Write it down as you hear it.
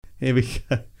Here we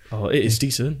go. Oh, it is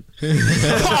decent. That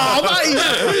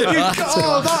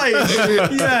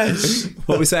is yes.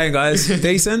 What are we saying, guys?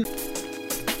 Decent?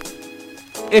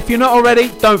 If you're not already,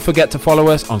 don't forget to follow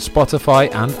us on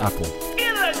Spotify and Apple.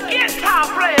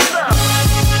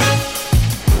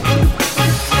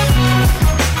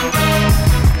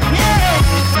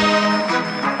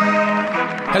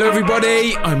 Hello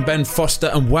everybody, I'm Ben Foster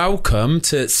and welcome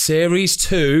to Series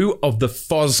 2 of the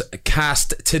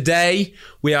Fozcast. Today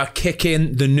we are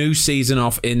kicking the new season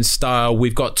off in style.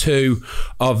 We've got two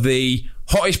of the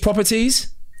hottest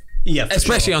properties,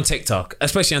 especially on TikTok,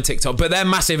 but they're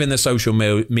massive in the social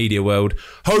media world,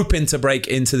 hoping to break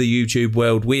into the YouTube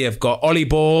world. We have got Ollie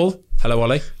Ball. Hello,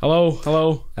 Ollie.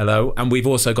 Hello. And we've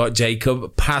also got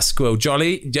Jacob Pasquill.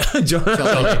 Jolly.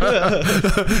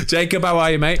 Jacob, how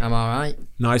are you, mate? I'm all right.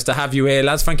 Nice to have you here,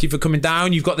 lads. Thank you for coming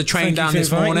down. You've got the train down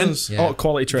this morning. Yeah. Oh,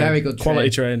 quality train. Very good quality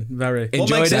train. Very.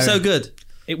 What makes it so good?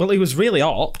 It was really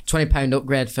hot. £20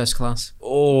 upgrade, first class.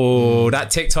 Oh, that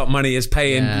TikTok money is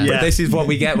paying. Yeah. But this is what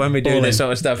we get when we do this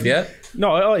sort of stuff, yeah?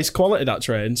 No, it's quality, that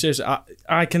train. Seriously,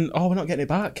 I can... Oh, we're not getting it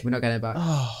back. We're not getting it back.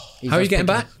 How are you getting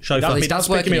back? His dad's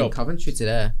working in Coventry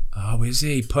today. Oh, is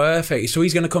he? Perfect. So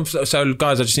he's going to come... So,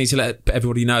 guys, I just need to let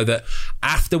everybody know that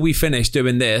after we finish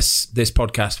doing this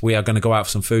podcast, we are going to go out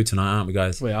for some food tonight, aren't we,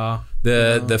 guys? We are.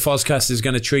 The Fozcast is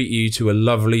going to treat you to a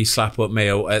lovely slap-up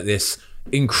meal at this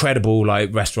incredible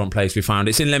restaurant place we found.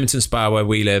 It's in Leamington Spa where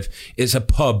we live. It's a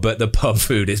pub, but the pub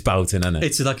food is bolting, isn't it?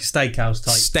 It's like a steakhouse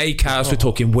type. We're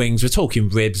talking wings, we're talking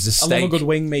ribs, the steak. I love a good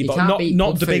wing meat, but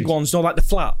not the big ones, not like the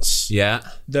flats. Yeah.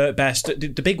 The best. The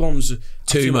big ones,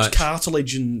 too much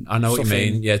cartilage and I know what you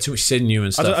mean. Yeah, too much sinew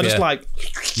and stuff. I just like...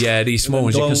 Yeah, these small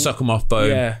ones, you can suck them off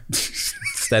bone. Yeah.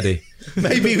 Steady.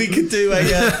 Maybe we could do a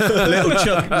little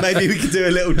chuck. Maybe we could do a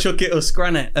little chuck it or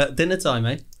scran it at dinner time,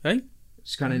 eh? Hey?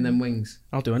 Scanning them wings.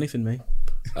 I'll do anything, mate.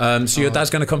 So your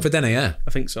dad's going to come for dinner, yeah? I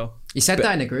think so. You said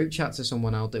that in a group chat to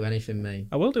someone, I'll do anything, mate.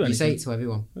 I will do anything. You say it to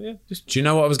everyone. Yeah. Do you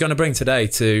know what I was going to bring today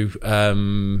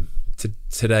to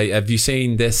today? Have you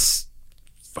seen this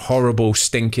horrible,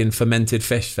 stinking, fermented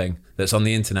fish thing that's on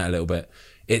the internet a little bit?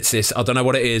 It's this, I don't know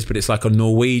what it is, but it's like a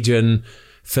Norwegian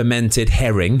fermented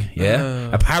herring,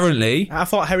 yeah? Apparently... I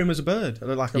thought herring was a bird.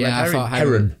 Like a red herring. I thought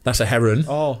heron. That's a heron.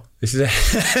 Oh. This is a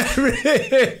herring.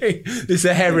 This is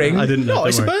a herring. I didn't know. No,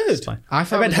 it's a worry. bird. I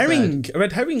thought a red herring. A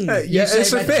red herring. Yeah,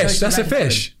 it's a fish. That's a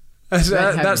fish.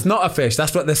 That's not a fish.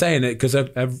 That's what they're saying it because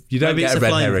you don't Maybe get it's a red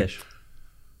flying herring. fish.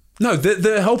 No,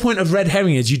 the whole point of red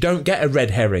herring is you don't get a red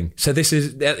herring. So it's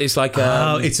like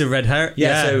it's a red herring.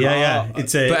 Yeah.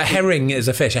 But a herring is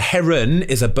a fish. A heron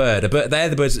is a bird. They're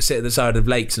the birds that sit at the side of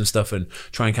lakes and stuff and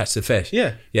try and catch the fish.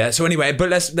 Yeah. So anyway, but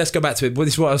let's go back to it. Well,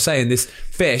 this is what I was saying. This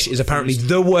fish is apparently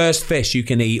the worst fish you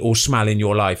can eat or smell in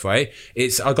your life. Right? I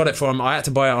had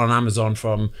to buy it on Amazon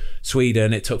from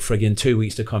Sweden. It took friggin' 2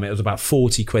 weeks to come. It was about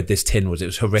 40 quid. This tin was. It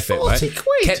was horrific. 40 right?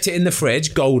 quid. Kept it in the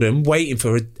fridge, golden, waiting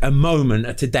for a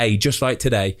moment today. Just like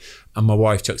today, and my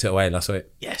wife chucked it away last week.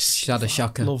 Yes, she had a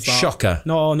shocker. Love that. Shocker.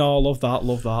 No, love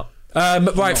that.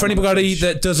 Right, for anybody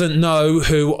that doesn't know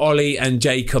who Ollie and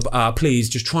Jacob are, please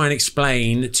just try and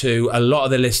explain to a lot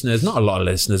of the listeners, not a lot of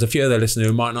listeners, a few of the listeners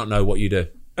who might not know what you do.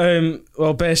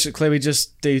 Well, basically, we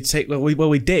just do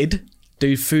we did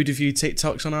do food review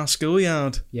TikToks on our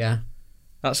schoolyard. Yeah,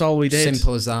 that's all we did.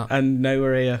 Simple as that. And now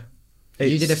we're here.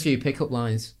 You did a few pickup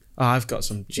lines. Oh, I've got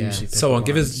some juicy. So on,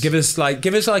 give us like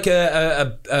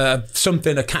a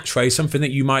something, a catchphrase, something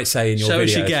that you might say in your videos. Show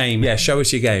us your game. Yeah, show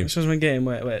us your game. Show us my game.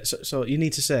 Wait. So you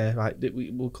need to say, right?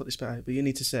 We'll cut this bit out, but you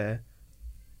need to say,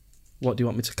 what do you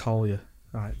want me to call you?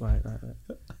 Right. Go on.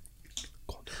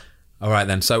 All right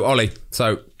then. So Ollie,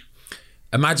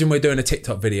 imagine we're doing a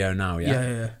TikTok video now.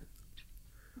 Yeah.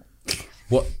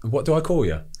 What do I call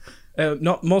you?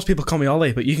 Not most people call me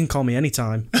Ollie, but you can call me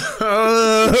anytime.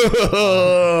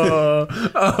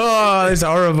 It's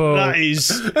horrible. That is...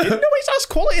 that's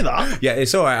quality, that. Yeah,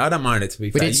 it's all right. I don't mind it, to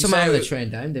be fair. We did something on the train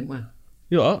down, didn't we?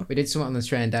 You what? We did something on the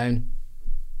train down.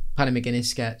 Paddy McGuinness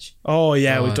sketch. Oh,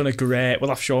 yeah, we've done a great... We'll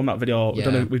have to show them that video.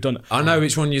 We've done. I know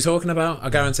which one you're talking about. I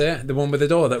guarantee it. The one with the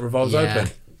door that revolves open.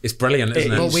 It's brilliant,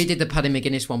 isn't it? Well, we did the Paddy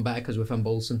McGuinness one better because we're from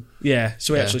Bolton. Yeah,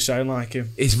 so we actually sound like him.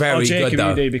 It's very Jacob, good, though.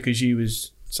 You do because you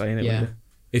was saying it. Yeah.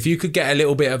 If you could get a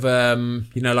little bit of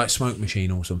like smoke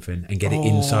machine or something and get it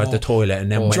inside the toilet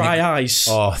and then dry ice.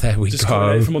 Oh, there we just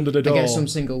go. Just from under the door. Get some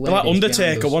single like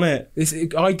Undertaker, wasn't it? This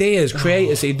ideas,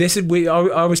 creators. See, this is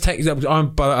I was taking.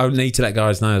 I need to let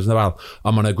guys know as well.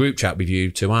 I'm on a group chat with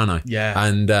you too, aren't I? Yeah.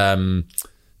 And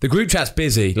The group chat's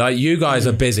busy. Like, you guys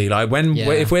are busy. Like,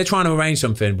 Yeah. if we're trying to arrange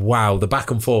something, wow, the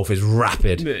back and forth is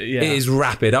rapid. Yeah. It is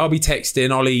rapid. I'll be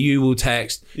texting. Ollie, you will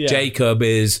text. Yeah. Jacob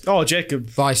is Oh, Jacob.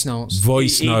 Voice notes.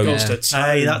 voice He notes. goes to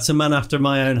Hey, that's a man after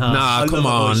my own heart. Nah, I come love a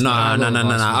on. voice Nah, note. nah, nah,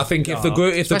 nah, nah. I think if the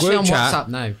group Especially on chat... WhatsApp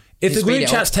now. If the Just read group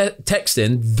it chat's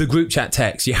texting, the group chat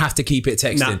text. You have to keep it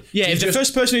texting. Nah. Yeah, if the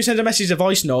first person who sends a message is a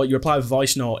voice note, you reply with a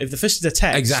voice note. If the first is a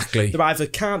text, Exactly. they either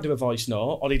can't do a voice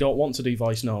note or they don't want to do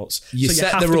voice notes. You so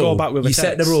set have the to rule. go back with a You text.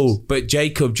 set the rule, but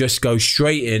Jacob just goes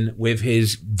straight in with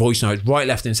his voice notes, right,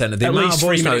 left, and centre. The At amount least of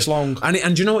voice 3 minutes notes- long.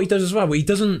 And do you know what he does as well? He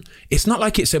doesn't. It's not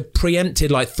like it's a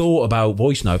preempted like thought about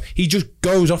voice note. He just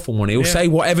goes off on one. He'll say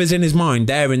whatever's in his mind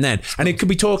there and then, and it could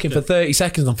be talking for 30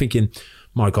 seconds. I'm thinking,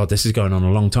 my God, this is going on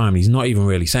a long time. He's not even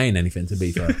really saying anything, to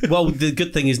be fair. Well, the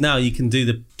good thing is now you can do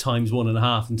the times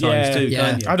 1.5 and times 2,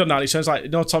 Yeah. can't you? I don't know. It sounds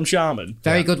like Tom Sharman.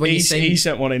 Very good when you sing. He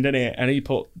sent one in, didn't he? And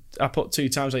I put 2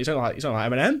 times. Like, you sound like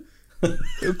Eminem.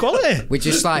 Quality.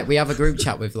 We have a group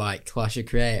chat with like Clash of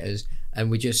Creators,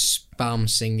 and we just spam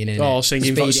singing in Oh, it.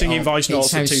 singing Speed it singing up. voice notes It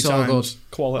for sounds 2 so times. good.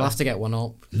 Quality. I'll have to get one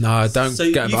up. No, don't So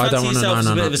you get. I fancy don't want to. yourself as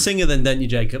a bit of a singer then, don't you,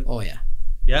 Jacob? Oh yeah,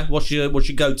 Yeah? What's your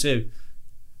go-to?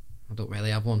 I don't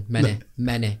really have one.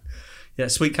 Many. Yeah,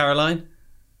 Sweet Caroline?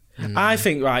 I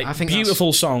think I think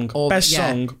beautiful song, best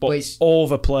song, but it's-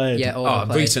 overplayed. Yeah. Oh,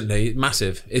 overplayed. recently,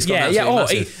 massive. It's got yeah.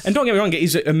 massive. And don't get me wrong,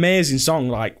 it's an amazing song.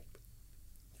 Like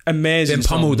amazing. Been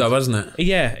pummeled song. though, hasn't it?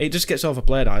 Yeah, it just gets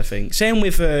overplayed. I think. Same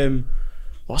with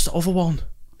what's the other one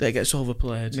that gets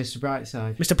overplayed? Mr.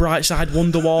 Brightside. Mr. Brightside,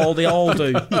 Wonderwall, they all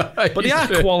do. But they are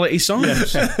quality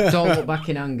songs. Don't Look Back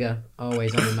in Anger.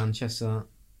 Always on in Manchester. That.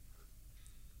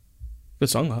 Good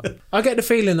song, that. I get the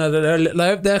feeling though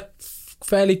that they're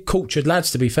fairly cultured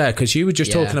lads, to be fair, because you were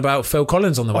just Yeah. talking about Phil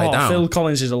Collins on the way down. Phil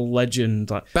Collins is a legend.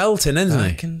 Like, Belting, isn't I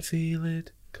he? can feel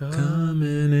it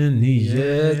Coming in the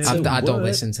air. I don't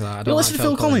listen to that. I You don't listen like to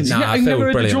Phil Collins? Nah, Yeah, I've Phil's never heard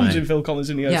the brilliant, drums mate. in Phil Collins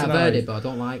in the Yeah, I've heard it, but I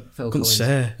don't like Phil Couldn't Collins.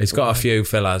 say. He's got a few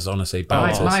fillers, honestly.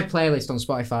 My, Belters. my playlist on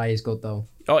Spotify is good though.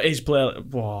 Oh, his play.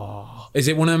 Whoa. Is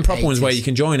it one of them proper ones where you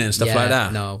can join it and stuff yeah, like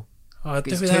that? No. Oh,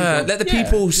 do It's that. too Let the good.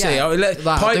 people see. Yeah. Oh, Like,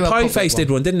 I'll do a Pie public Face did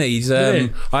one, didn't he? He's, Did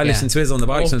he? I listened to his on the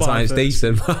bike Love sometimes. Pie Face.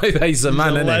 Decent. Pie Face, a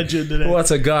man, a isn't legend, he? isn't he?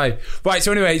 What a guy. Right,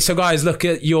 so anyway, guys, look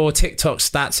at your TikTok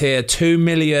stats here. 2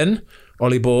 million,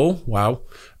 Ollie Ball. Wow.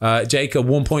 Jacob,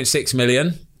 1.6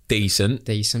 million. Decent.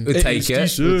 We'll take it.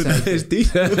 decent. It's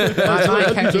decent. My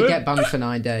account did get banned for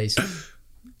 9 days.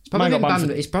 Mine got banned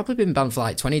It's probably been banned for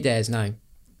like 20 days now.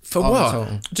 For All what?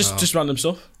 total. Just random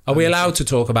stuff. Are we allowed to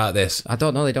talk about this? I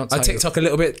don't know. They don't. Are tell you. TikTok a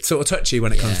little bit sort of touchy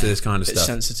when it comes to this kind of It's stuff?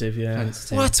 sensitive, yeah.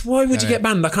 Sensitive. What? Why would you get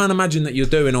banned? I can't imagine that you're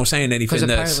doing or saying Because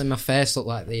anything that's... apparently my face looked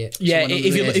like the. Yeah, someone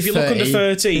if you look under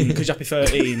 13, because you're happy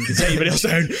 13, you can take anybody else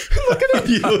down. Look at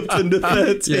You looked under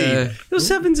 13. Yeah. You're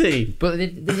 17. But they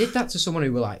did that to someone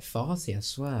who were like 40. I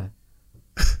swear.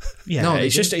 Yeah, No, they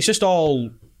it's just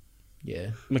all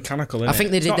Yeah. mechanical. I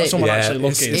think they it's did not it- someone Yeah, actually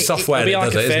it's looking. software It'd be that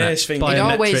like does a it, isn't it? face thing. Biometric It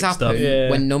always stuff. happened Yeah.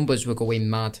 when numbers were going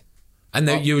mad. And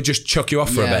then you would just chuck you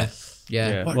off for a bit.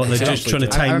 Yeah. Well, they're just trying to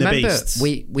I tame the remember beasts.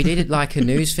 we did like a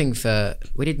news thing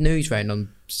we did news round on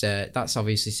that's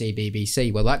obviously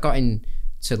CBBC. Well, that got into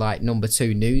like number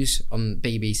 2 news on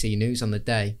BBC News on the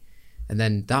day, and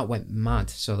then that went mad.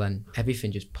 So then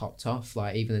everything just popped off,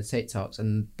 like even the TikToks,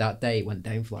 and that day it went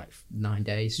down for like 9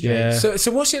 days straight. Yeah.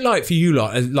 So what's it like for you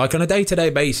lot, like on a day-to-day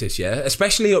basis, yeah?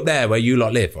 Especially up there where you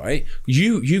lot live, right?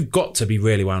 You've got to be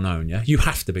really well known, yeah? You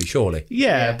have to be, surely.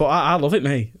 Yeah, but I love it,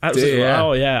 me. Absolutely. Yeah.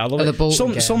 Oh yeah, I love At the it.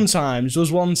 Bolton game. Sometimes there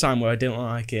was one time where I didn't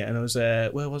like it, and I was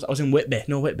where was I? I was in Whitby.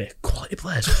 No, Whitby. Quality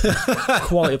place.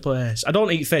 Quality place. I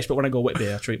don't eat fish, but when I go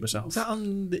Whitby, I treat myself. Is that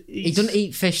on the He doesn't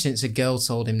eat fish since a girl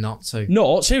told him not to.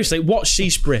 No, seriously, watch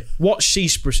Seaspray. Watch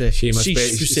Seaspray. She must be-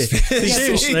 Seriously,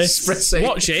 Seaspray.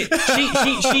 watch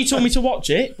it. She told me to watch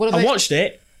it. What I about- watched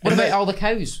it. What about all the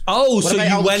cows? Oh, What so about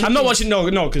you all the went... I'm not watching. No,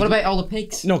 What because about all the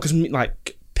pigs?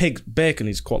 like pig bacon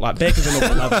is quite like bacon's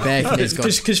another level. Bacon is good.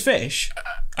 Because fish,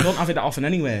 I don't have it that often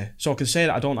anyway, so I can say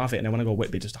that I don't have it, and then when I go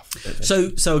Whitby, just have it.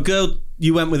 So a girl...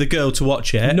 You went with a girl to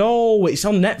watch it. No, it's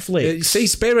on Netflix.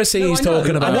 Seaspiracy he's I know.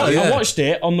 talking about. I yeah. watched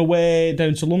it on the way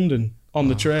down to London on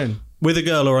the train With a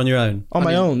girl or on your own? on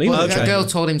my own. Well, Okay. a girl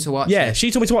told him to watch Yeah, it.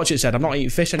 she told me to watch it. Said I'm not eating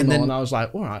fish anymore, and, then- I was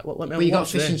like, all right, well, let me. Well, you got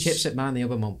watch fish and this. chips at mine the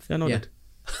other month. Yeah, no, I did.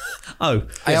 Oh.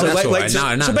 I so always- That's all right.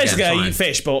 so- No, So basically, again, I fine. eat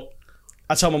fish, but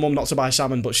I tell my mum not to buy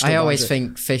salmon, but she still I always buys it.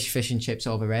 think fish and chips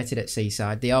overrated at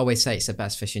Seaside. They always say it's the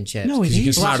best fish and chips. No, it You can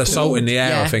is. smell the salt in the air,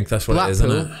 Yeah. I think that's what it is,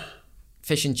 isn't it?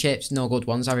 Fish and chips, no good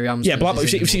ones. Harry Ramsden. Yeah, Blackpool.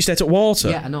 She stayed at water.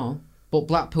 Yeah, I know. But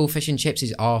Blackpool fish and chips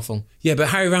is awful. Yeah, but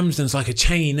Harry Ramsden's like a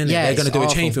chain, isn't it? Yeah, They're going to it's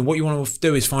do a chain awful. thing. What you want to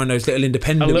do is find those little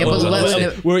independent Yeah, ones. but on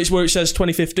little- it. where it says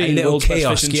 2015 A little world's best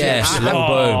kiosk, fish and yes, chips. little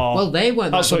boom. Well, they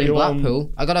weren't that That's good what in you want.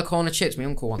 Blackpool. I got a corner chips. My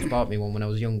uncle once bought me one when I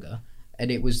was younger,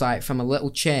 and it was like from a little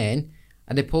chain.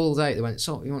 And they pulled out. They went,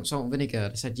 "Salt? You want salt and vinegar?"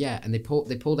 I said, "Yeah." And they pulled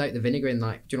out the vinegar in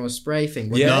like, do you know, a spray thing?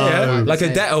 Yeah, like a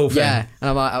They- Dettol thing. Yeah.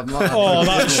 And I'm like, Oh,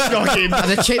 that's shocking. and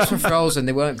the chips were frozen.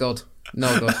 They weren't good.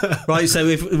 No good. Right, so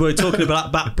if we're talking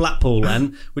about Blackpool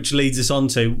then, which leads us on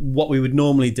to what we would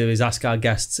normally do is ask our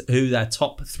guests who their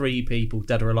top 3 people,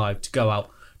 dead or alive, to go out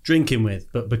drinking with.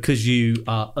 But because you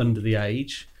are under the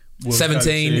age... we'll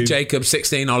 17, go to- Jacob,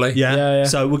 16, Ollie. Yeah.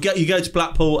 So you go to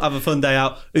Blackpool, have a fun day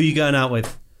out. Who are you going out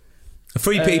with?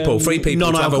 Three people to have a wicked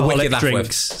Non-alcoholic laugh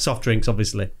drinks, with. soft drinks,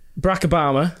 obviously. Barack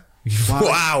Obama.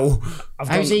 Wow.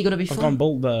 How's he going to be I've fun? gone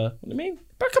bold there. What do you mean?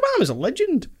 Barack Obama's a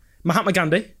legend. Mahatma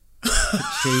Gandhi.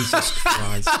 Jesus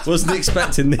Christ. Wasn't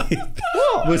expecting these.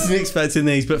 Wasn't expecting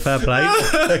these, but fair play.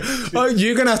 Oh,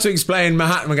 you're going to have to explain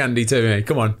Mahatma Gandhi to me.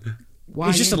 Come on. Why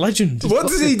He's just a legend. What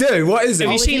does he do? What is it?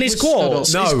 Have you All he seen did his was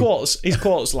stood quotes? up. His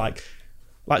quotes like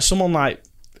someone like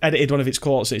edited one of its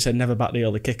quotes that said "Never back the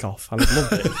early kickoff," and I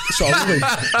loved it. So I love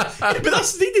it.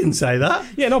 But he didn't say that.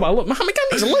 Yeah, no, but look, Mahatma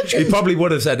Gandhi's a He legend. probably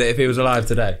would have said it if he was alive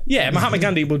today. Yeah, Mahatma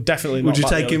Gandhi would definitely. Would not you back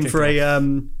the take early him for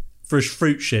kickoff. for a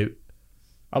fruit shoot?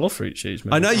 I love fruit shoots,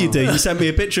 man. I know you do. You sent me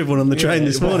a picture of one on the train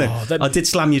this morning. Oh, then- I did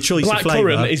slam your choice Black of flavour.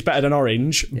 currant is better than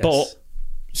orange, but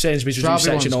Sainsbury's reduced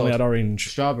Strawberry section one's only good. had orange.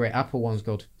 Strawberry apple one's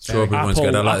good. Strawberry one's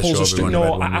good. I like the apple's a strawberry one. no,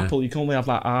 the red one, yeah. apple you can only have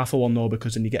like half a one though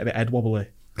because then you get a bit head wobbly.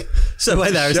 So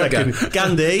wait there a Sugar. second.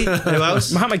 Gandhi. Who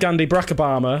else? Mahatma Gandhi, Barack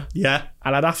Obama, Yeah.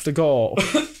 and I'd have to go.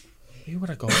 Who would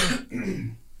I go?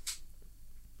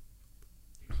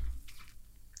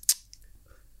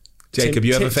 Jacob,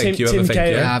 you have a think. You have a Tim think.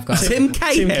 Cahill. Yeah. Yeah, I've got Tim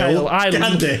Cahill. Cahill.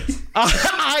 Gandhi.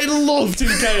 I love Tim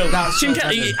Cahill. Tim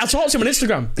Cahill. I talked to him on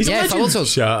Instagram. He's a Yeah, legend. follows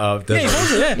us. Shut up. Yeah, he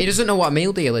was, yeah. He doesn't know what a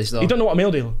meal deal is, though. You don't know what a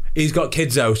meal deal. He's got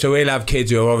kids though, so he'll have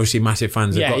kids who are obviously massive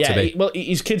fans. They've got to be. Well,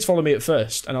 his kids followed me at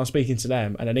first, and I was speaking to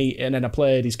them, and then I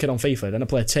played his kid on FIFA. Then I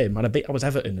played Tim, and I was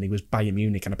Everton, and he was Bayern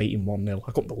Munich, and I beat him 1-0.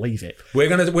 I couldn't believe it. We're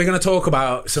gonna talk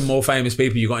about some more famous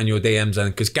people you got in your DMs,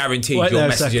 and because guaranteed Wait you're there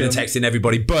a messaging and second. texting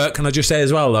everybody. But can I just say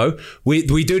as well though, we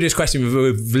do this question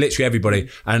with literally everybody,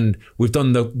 and we've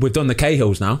done the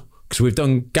Cahills now. Because we've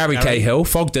done Gary Cahill.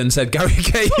 Fogden said Gary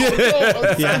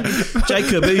Cahill. Yeah.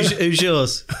 Jacob, who's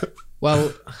yours?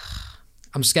 Well,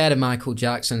 I'm scared of Michael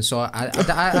Jackson, so I'd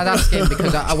ask him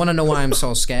because I want to know why I'm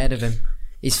so scared of him.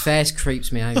 His face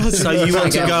creeps me out. So you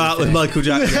want to go out with Michaal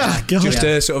Jackson? Just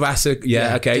to sort of ask a,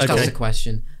 okay. Just cool. ask a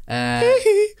question.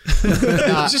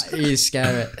 He's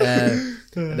scary.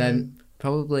 Then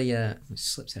probably it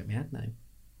slips out of my head now.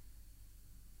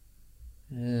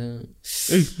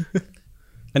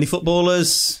 Any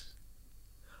footballers?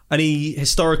 Any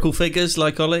historical figures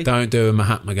like Ollie? Don't do a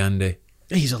Mahatma Gandhi.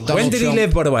 He's a When legend. did he Trump.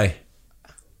 live, by the way?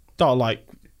 Like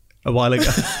A while ago.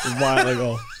 a while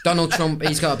ago. Donald Trump,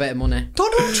 he's got a bit of money.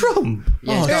 Donald Trump.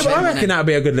 Yeah, he's got a Yeah, bit but of I money. reckon that'd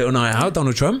be a good little night out,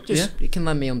 Donald Trump. He can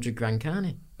lend me 100 grand, can't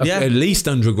he? Yeah. At least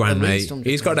 100 grand, At mate. least 100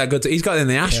 He's got that good. He's got it in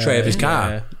the ashtray of his car.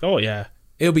 Yeah. Oh yeah.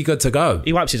 He'll be good to go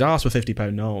He wipes his ass with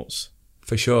 £50 notes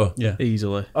for sure. Yeah.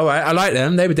 easily. All right, I like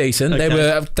them. They were decent. They Okay.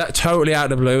 were totally out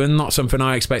of the blue and not something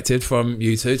I expected from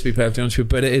you two, to be perfectly honest with you.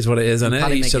 But it is what it is, and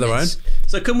Paddy each to their own. McGuinness.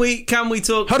 So can we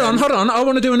talk? Hold on. I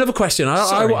want to do another question.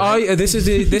 Sorry, This is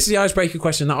the icebreaker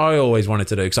question that I always wanted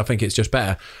to do because I think it's just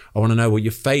better. I want to know what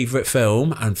your favourite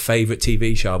film and favourite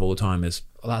TV show of all time is.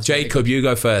 Well, that's very Jacob, you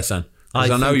go first then. Because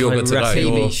I know think you're I good to go. reckon-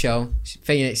 You're- TV show,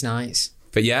 Phoenix Nights.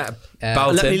 But yeah, Uh,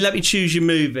 Bolton. Let me choose your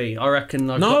movie. I reckon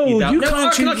I've No, got you down. you No, can't I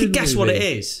reckon I choose can the guess what movie.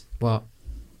 it is. What?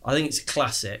 I think it's a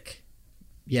classic.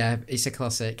 Yeah, it's a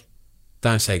classic.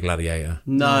 Don't say Gladiator.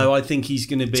 No, I think he's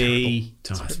going to be.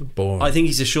 That's boring. I think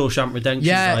he's a Shawshank Redemption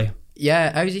Yeah, guy.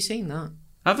 yeah. How's he seen that?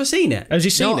 Have I seen it? Has he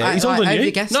seen No, it? He's I- older how than did you.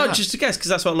 you guess No, that? just a guess because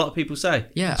that's what a lot of people say.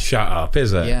 Yeah. Shut up,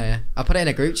 is it? Yeah. I put it in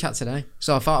a group chat today,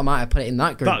 so I thought I might have put it in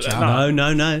that group That- chat. that-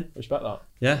 No. Respect that.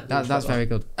 Yeah. That's very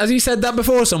good. Has he said that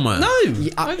before somewhere? No,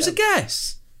 I- it was a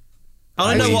guess.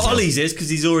 I know Ollie's what is. Ollie's is because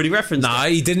he's already referenced No,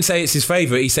 it. he didn't say it's his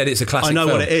favourite. He said it's a classic I know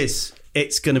film. what it is.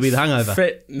 It's going to be The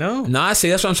Hangover. No. No,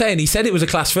 see, that's what I'm saying. He said it was a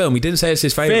class film. He didn't say it's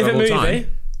his favourite Favourite of all movie?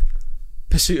 time.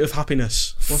 Pursuit of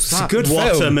Happiness. What's It's a that? good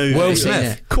What film. a movie. Will I've seen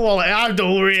Smith. it. Quality. I've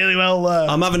done really well there.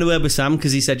 I'm having a word with Sam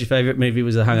because he said your favourite movie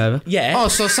was The Hangover. Yeah. Oh,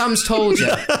 so Sam's told you.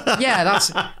 Yeah,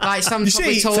 that's like Sam's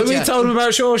probably see, told So you. we told him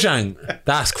about Shawshank.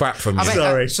 That's crap from I you. bet-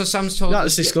 Sorry. So Sam's told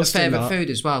That's you disgusting, favourite that. food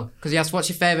as well. Because he asked what's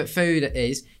your favourite food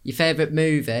is, your favourite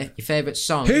movie, your favourite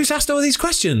song. Who's asked all these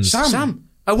questions? Sam?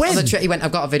 When? He went,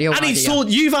 I've got a video And idea.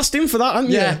 you've asked him for that,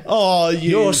 haven't you? Yeah. Oh,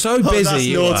 You're so busy. that's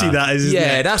you naughty, are. that is, isn't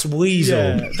Yeah, it? that's weasel.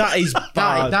 Yeah, that is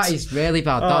bad. That is really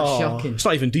bad. That's shocking. It's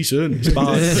not even decent. It's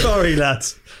bad. Sorry,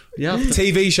 lads. Yeah.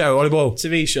 TV show, Ollie Ball.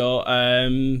 TV show.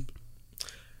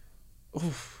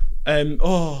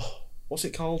 What's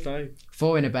it called now?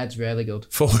 4 in a bed's really good.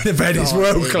 4 in a bed is God,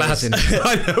 world it class. is.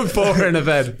 I know 4 in a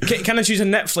bed. Can I choose a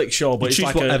Netflix show? But it's choose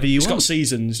like whatever you it's got want.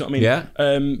 seasons. You know what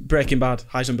I mean? Yeah. Breaking Bad,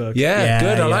 Heisenberg. Yeah, Yeah,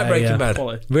 good. I like yeah, Breaking yeah. Bad.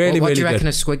 Quality. Really, What really do you reckon good.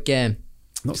 of Squid Game?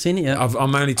 Not seen it yet. I'm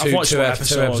only I've two watched one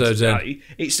episodes in. Yeah,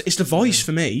 it's the voice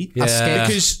for me. Yeah. skipped.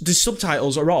 Because the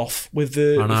subtitles are off with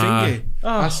the I know. thingy.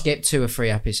 I skipped 2 or 3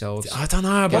 episodes I don't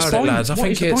know What's about the it, point? lads. I What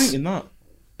think is the it's. point in that?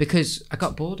 because I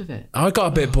got bored of it. I got a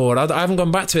bit bored. I haven't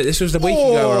gone back to it. This was the week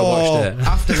ago where I watched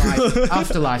it.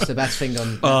 Afterlife's the best thing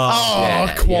on.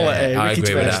 Yeah, quality. yeah, I Ricky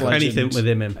agree with Gervais that. legend. Anything with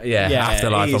him. Yeah, Yeah,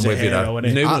 Afterlife. he's I'm a with you hero, though. isn't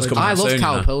he? New one's coming I out love soon,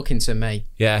 Carl you know. Pilkington, mate.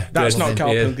 Yeah, That's good. not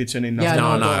Carl Yeah. Pilkington in Yeah, that.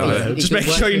 No, no, no, Just he make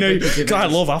did sure you work know. with Ricky Because I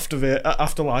Gervais. love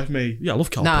Afterlife, me. Yeah, I love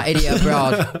Carl. Nah, Idiot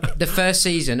Abroad. The first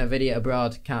season of Idiot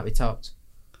Abroad can't be topped.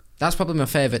 That's probably my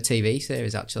favourite TV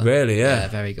series, actually. Really, yeah.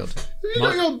 very good. You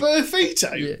got your bare feet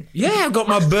out. Yeah, I've got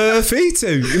my bare feet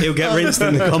too. He'll get rinsed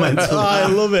in the comments. I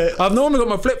love it. I've normally got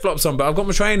my flip flops on, but I've got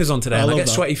my trainers on today, and I love get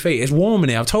that. sweaty feet. It's warm in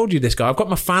here. I've told you this, guy. I've got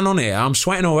my fan on here. I'm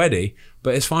sweating already,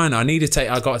 but it's fine. I need to take.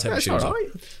 I got to take my shoes off.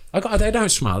 They don't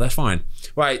smell. That's fine.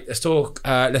 Right, let's talk.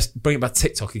 Let's bring it back to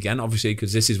TikTok again, obviously,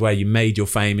 because this is where you made your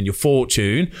fame and your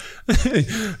fortune.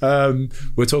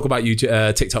 We'll talk about you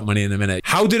TikTok money in a minute.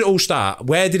 How did it all start?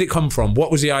 Where did it come from?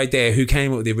 What was the idea? Who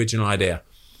came up with the original idea?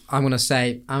 I'm going to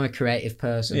say I'm a creative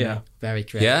person. Yeah. Very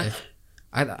creative. Yeah?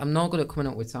 I'm not good at coming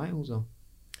up with titles, though.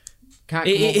 Can't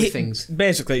come up with things.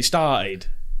 Basically, it started.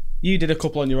 You did a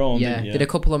couple on your own, Yeah, didn't you? did a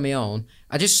couple on my own.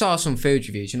 I just saw some food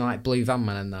reviews, like Blue Van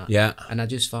Man and that. Yeah. And I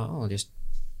just thought, I'll just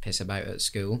piss about at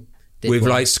school. With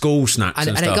one. like school snacks And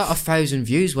and it stuff. got 1,000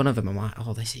 views, one of them. I'm like,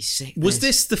 oh, this is sick. Was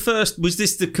this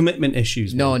the commitment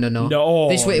issues? No. No,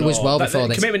 This it was no. well That- before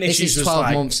this. Commitment This issues is was 12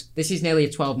 like- months. This is nearly a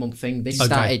 12-month thing. This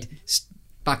started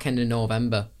back end of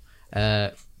November.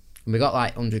 And we got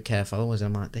like 100k followers.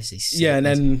 And I'm like, this is sick. Yeah, and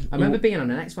then I remember being on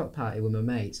an Xbox party with my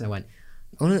mates, and I went,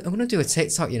 I'm gonna do a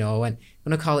TikTok, I went,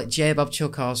 I'm gonna call it J Bob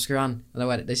Chuck or Scran, and I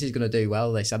went, this is gonna do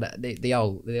well. This, and they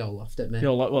all laughed at me.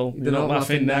 you're like, well, you're not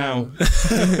laughing now.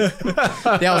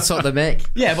 They all took the mic.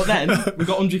 Yeah, but then we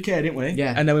got 100k, didn't we?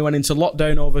 Yeah. And then we went into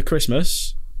lockdown over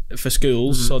Christmas for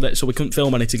schools, so we couldn't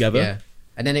film any together. Yeah,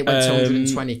 and then it went to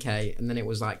 120k, and then it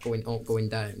was like going up, going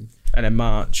down. And then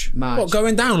March. What,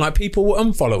 going down? Like people were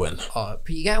unfollowing? Oh, but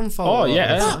you get unfollowed. Oh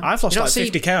yeah, all the I've lost time. like Have you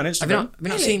not 50k on Have Instagram. you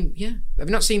not seen? Yeah, have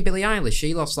you not seen Billie Eilish?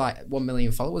 She lost like 1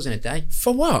 million followers in a day.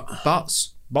 For what?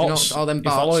 Bots. Bots. You know, all them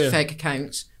You follow bots, you. fake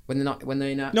accounts when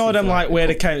they're not No, them like weird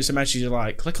accounts and messages are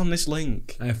like, click on this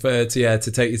link. To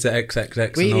take you to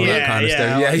XXX and all that Yeah, kind of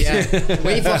yeah, stuff. Yeah.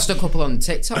 We've lost a couple on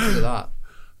TikTok because of that.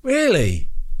 Really?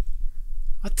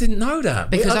 I didn't know that.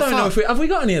 Because I don't know if have we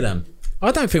got any of them? I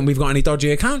don't think we've got any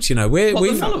dodgy accounts. We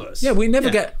the followers? Yeah, we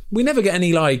never get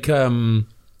any like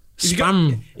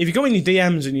spam. If you go in your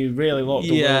DMs and you really look,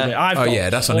 Yeah.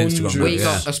 That's on Instagram. We Yeah.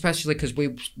 got, especially because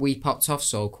we popped off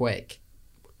so quick.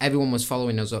 Everyone was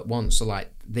following us at once, so like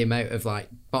the amount of like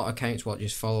bot accounts what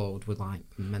just followed was like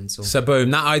mental. So boom,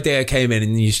 that idea came in,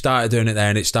 and you started doing it there,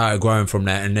 and it started growing from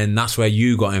there, and then that's where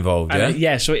you got involved. Yeah.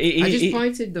 Yeah, so I just he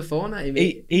pointed the phone at him.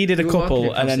 he did a We were walking couple,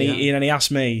 and across then the he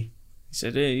asked me. He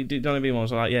said, "Hey, you did only be one." I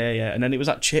was like, "Yeah." And then it was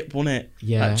that Chip, wasn't it?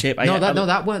 Yeah. That Chip.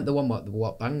 That weren't the one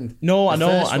what banged. No, I The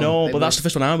know, first I know, one, but that's the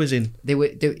first one I was in.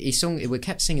 We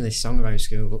kept singing this song around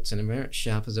school. Looked in the mirror,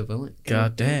 sharp as a bullet.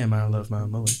 God damn, I love my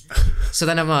mullet. So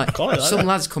then I'm like, Call it like some that.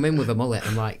 lads come in with a mullet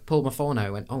and like pulled my phone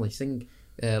out. Went, Ollie, sing.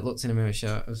 Looked in the mirror,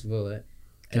 sharp as a bullet.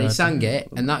 And he sang it,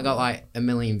 and that got like 1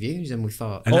 million views. And we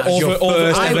thought, And that's your over-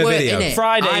 first I ever weren't video. in it.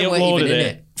 Friday, I he weren't even uploaded in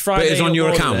it. Friday, But it's on he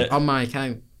your uploaded account? it. on my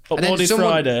account. And then Uploaded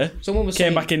Friday. Someone was Came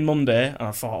saying, back in Monday, and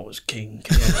I thought I was king.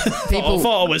 people, I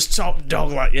thought I was top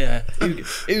dog. Like, yeah,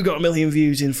 who got 1 million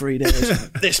views in 3 days?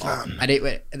 This man.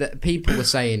 and people were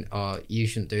saying, "Oh, you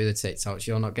shouldn't do the TikToks.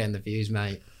 You're not getting the views,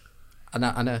 mate." And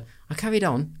I carried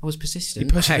on. I was persistent.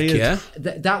 Heck yeah.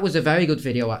 That was a very good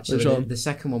video, actually. Which one? The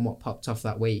second one, what popped off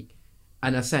that week.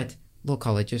 And I said, "Look,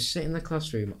 Ollie, just sit in the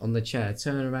classroom on the chair,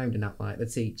 turn around and act like the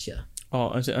teacher."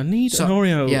 Oh, is it? I need So- an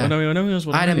Oreo. yeah. An Oreo's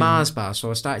what I had a need. Mars bar, so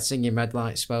I started singing Red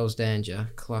Light Spells Danger,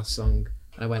 class song.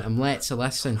 And I went, I'm late to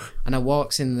lesson. And I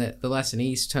walks in the lesson,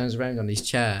 he turns around on his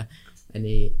chair, and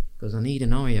he goes, I need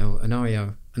an Oreo, an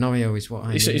Oreo. An Oreo is what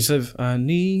I need. He said, I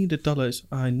need $1.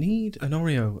 I need an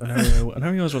Oreo. An Oreo. An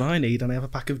Oreo is what I need, and I have a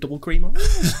pack of double cream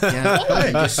Oreos.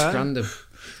 Yeah, just random.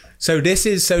 So this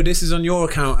is on your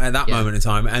account at that moment in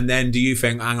time, and then do you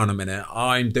think, hang on a minute,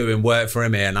 I'm doing work for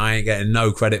him here, and I ain't getting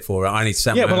no credit for it. I need to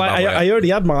set my own bubble I here. already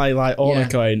had my Ollie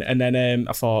coin, and then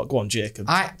I thought, go on, Jacob,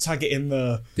 tag it in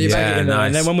there.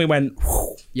 And then when we went,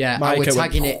 I was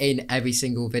tagging it in every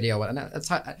single video, and I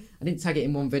didn't tag it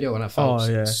in one video, and I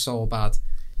felt so bad.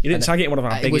 You didn't tag it in one of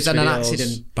our biggest videos. It was an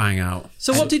accident. Bang out.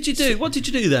 So what did you do? What did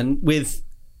you do then with?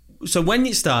 So when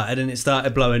it started and it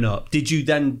started blowing up, did you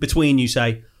then between you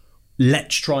say,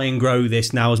 let's try and grow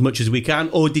this now as much as we can,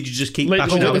 or did you just keep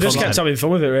bashing out? We just kept having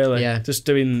fun with it, really. Yeah. Just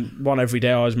doing one every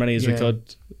day or as many as we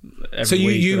could. So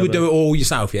you would do it all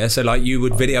yourself, yeah? So like you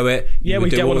would video it. Yeah,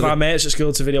 we'd get one of our mates at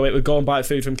school to video it. We'd go and buy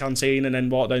food from canteen and then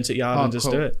walk down to the yard and just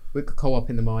do it. We could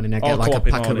co-op in the morning. I'd get like a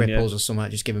pack of ripples or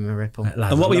something. Just give them a ripple.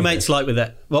 And what were your mates like with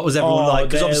it? What was everyone like?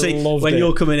 Because obviously when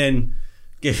you're coming in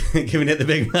giving it the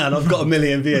big man, I've got 1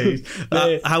 million views.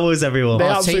 How was everyone? They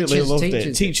absolutely loved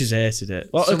it. Teachers hated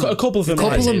it. Well, a couple of them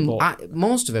liked it.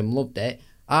 Most of them loved it.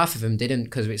 Half of them didn't,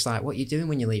 because it's like, what are you doing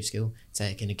when you leave school?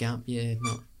 Taking a gap year,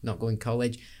 not going to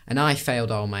college. And I failed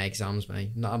all my exams,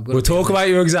 mate. We'll talk about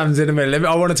your exams in a minute.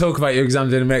 I want to talk about your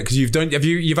exams in a minute, because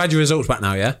you've had your results back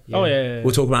now, yeah? Oh yeah.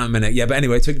 We'll talk about it in a minute. Yeah, but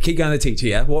anyway, to keep going to the teacher,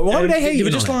 yeah? Why would they hate you? They were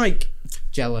just like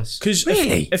jealous. Because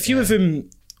a few of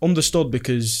them understood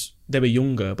because they were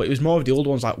younger, but it was more of the old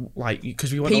ones, like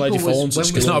because we weren't allowed your phones at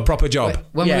school. It's not a proper job.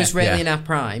 When we was really in our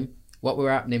prime, what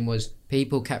were happening was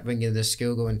people kept ringing the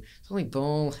school going, "It's only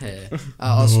ball here,"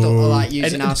 or like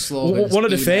using our slogans. One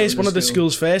of the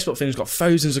school's Facebook things got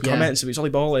thousands of comments of "It's only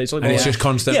ball here." And it's just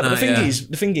constant. Yeah, but the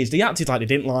thing is, they acted like they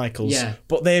didn't like us. Yeah.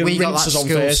 But they rinsed us on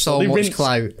Facebook. So much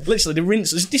clout. Literally, they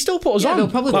rinsed us. They still put us on. They'll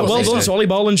probably like, well done to Ollie,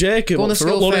 Ball and Jacob for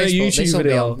uploading a YouTube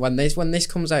video. When this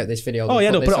comes out, this video. Oh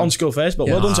yeah, they'll put it on school Facebook.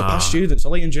 Well done to past students,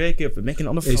 Ollie and Jacob, for making it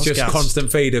on the. It's just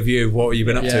constant feed of you, what you've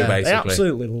been up to, basically. They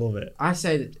absolutely love it. I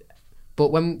say.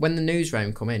 But when the news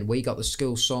round come in, we got the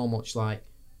school so much like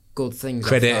good things,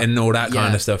 credit and all that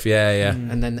kind of stuff. Yeah.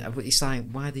 And then it's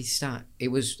like, why did he start? It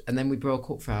was, and then we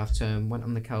broke up for half term. Went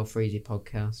on the Cal Freezy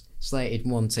podcast. Slated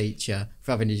one teacher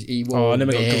for having he wore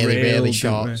really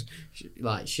shorts. We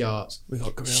got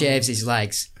shaves his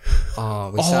legs.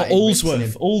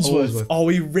 Ullsworth. Oh,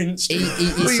 we rinsed. He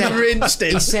rinsed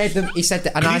it. He said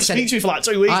that, and I said to me for like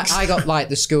 2 weeks. I got like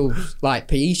the school like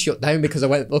PE shut down because I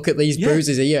went, look at these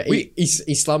bruises here.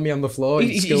 He slammed me on the floor.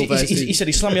 He said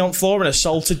he slammed me on the floor and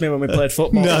assaulted me when we played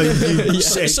football. No,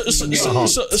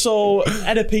 so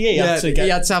at a PE, had to get he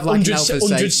had to have like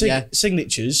 100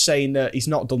 signatures saying that he's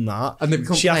not done that,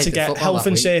 and she had to get health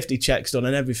and safety checks done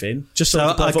and everything. Just so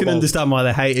I can understand why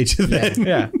they hate each other.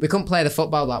 Yeah. We couldn't play the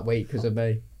football that week because of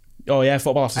me. Oh yeah,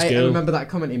 football after school. I remember that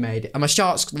comment he made. Am I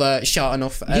short short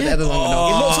enough? Yeah. He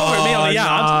looked over at me on the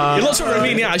yard. He looked over at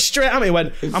me in the yard, straight at me and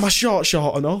went, am I short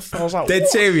enough? I was like, dead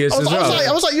serious as well.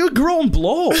 I was like, you're a grown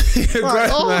bloke. You're a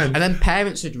grown man. And then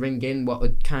parents would ring in, what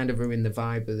would kind of ruin the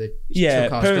vibe of the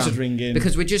parents would ring in.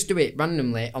 Because we just do it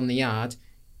randomly on the yard.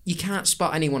 You can't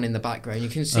spot anyone in the background. You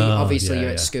can see, obviously,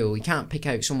 you're at school. You can't pick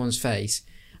out someone's face.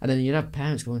 And then you'd have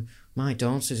parents going, my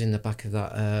daughter's in the back of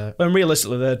that. When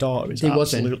realistically, their daughter is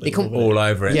absolutely all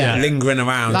over it. Yeah. Lingering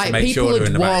around like, to make sure they're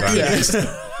in the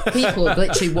background. People would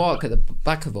literally walk at the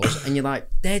back of us, and you're like,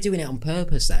 they're doing it on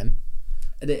purpose then.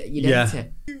 He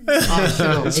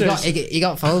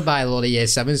got followed by a lot of year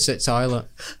 7s at toilet.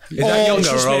 Is that younger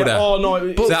or older? Oh no,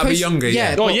 is that be younger?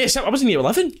 Yeah. Oh yes, I was in year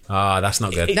 11. That's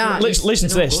not good. Listen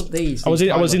to this. I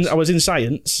was in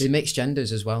science. They mixed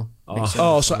genders as well.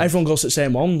 So everyone goes to the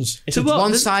same ones. It's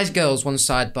one side girls, one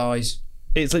side boys.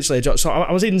 It's literally a joke. So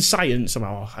I was in science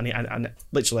somehow, and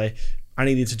literally I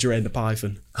needed to drain the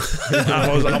python.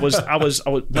 I was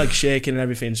like shaking and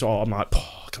everything. So I'm like,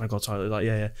 can I go to the toilet? Like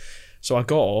yeah. So I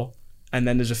go, and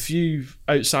then there's a few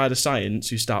outside of science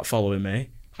who start following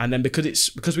me, and then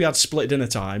because we had split dinner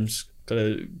times,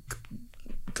 it's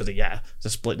a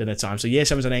split dinner time. So year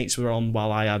 7s and 8s were on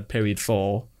while I had period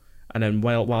 4, and then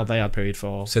while they had period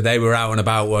 4. So they were out and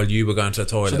about while you were going to the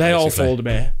toilet. So they all followed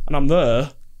me, and I'm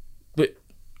there, and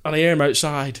I hear them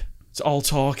outside. It's all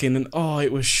talking, and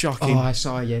it was shocking. I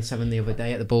saw year 7 the other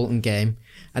day at the Bolton game,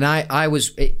 and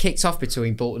it kicked off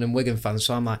between Bolton and Wigan fans.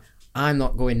 So I'm like, I'm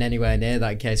not going anywhere near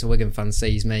that in case a Wigan fan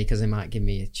sees me because they might give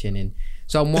me a chin in.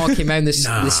 So I'm walking around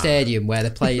the stadium where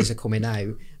the players are coming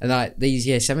out, and like these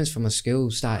year 7s from my school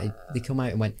they come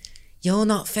out and went, you're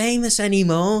not famous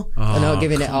anymore. I'm not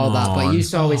giving it all that, but he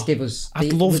used to always give us.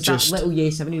 I'd love with just that little year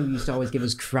 7 who used to always give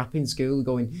us crap in school,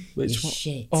 going, "You're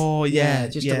shit." Oh yeah,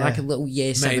 just yeah. like a little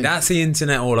year 7. Mate, that's the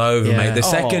internet all over, Yeah. mate. The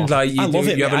second like I love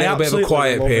it, you have a mate. I little bit of a absolutely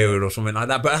quiet love period or something like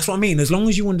that. But that's what I mean. As long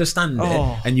as you understand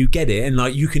it and you get it, and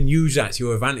like you can use that to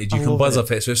your advantage, you can buzz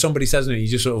off it. So if somebody says something, you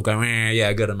just sort of go,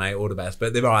 yeah, good, mate, all the best.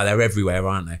 But they're everywhere,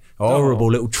 aren't they?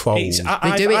 Horrible little trolls.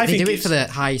 They do it for the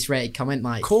highest rated comment.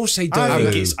 Like, Of course they do. I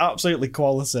think it's absolutely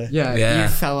quality. yeah, you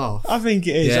fell off. I think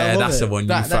it is. Yeah, I love that's it. the one.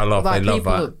 You fell off. Like They love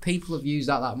that. People have used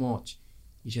that much.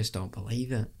 You just don't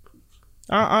believe it.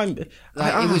 It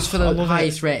was for the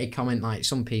highest rated comment, like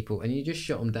some people, and you just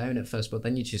shut them down at first, but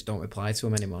then you just don't reply to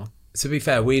them anymore. To be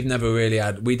fair, we've never really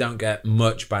we don't get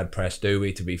much bad press, do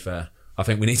we? To be fair. I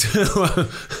think we need to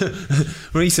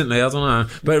recently, I don't know,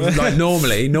 but like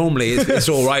normally it's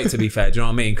all right, to be fair. Do you know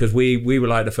what I mean? Because we were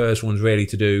like the first ones really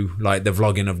to do like the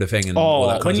vlogging of the thing and all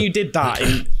that. When you did that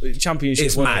in Championship,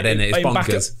 it's mad, isn't it? It's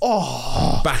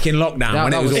bonkers. Back in lockdown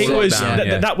when it was all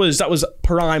lockdown. That was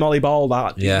prime Ollie ball.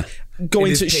 That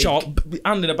going to peak. shop,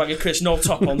 handing a bag of crisps, no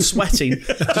top on, sweating,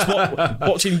 just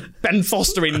watching Ben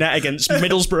Foster in net against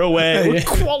Middlesbrough away.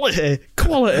 Quality.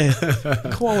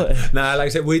 Nah, like I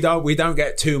said, we don't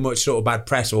get too much sort of bad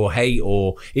press or hate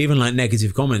or even like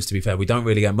negative comments. To be fair, we don't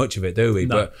really get much of it, do we?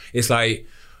 No. But it's like,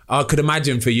 I could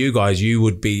imagine for you guys, it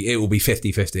will be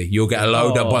 50-50. You'll get a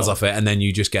load of buzz off it, and then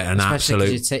you just get an Especially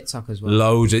absolute TikTok as well.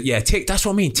 loads of that's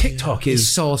what I mean. TikTok It's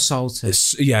is so salty.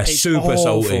 it's super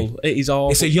awful. salty. It is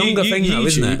awful. It's a younger thing though,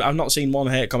 isn't it? I've not seen one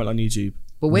hate comment on YouTube.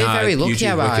 But we're No, very lucky YouTube's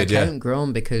how our wicked, account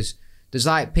grown, because there's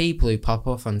like people who pop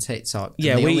off on TikTok. And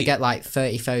they only get like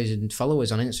 30,000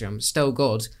 followers on Instagram. Still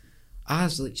good.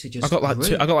 Ours literally just. I got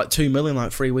like 2 million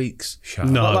like 3 weeks.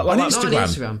 No. On Not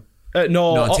Instagram. on No,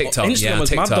 on TikTok. Instagram was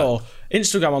TikTok. mad though.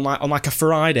 Instagram on like a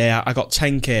Friday, I got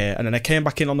 10k, and then I came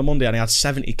back in on the Monday and I had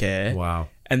 70k. Wow.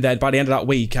 And then by the end of that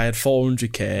week, I had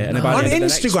 400k. And then by On the end of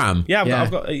the Instagram? next,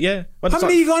 I've got How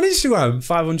many you got on Instagram?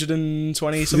 520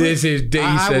 something. This is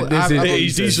decent.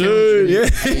 He's decent.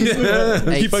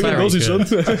 Yeah. Keep on getting those,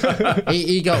 son.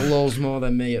 He got loads more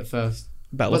than me at first.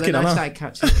 Better But looking, then I Anna. started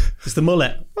catching. It's the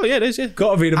mullet. Oh yeah, it is. Yeah.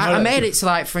 Gotta be the I made it to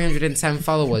like 310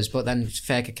 followers, but then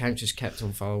fake accounts just kept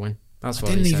on following. That's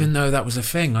what I didn't he said. even know that was a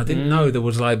thing. I didn't know there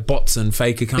was like bots and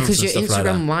fake accounts Because and your stuff Instagram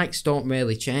like that. likes don't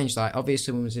really change. Like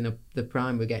obviously when we was in the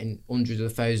prime, we're getting hundreds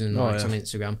of thousands likes on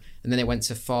Instagram, and then it went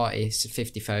to 40,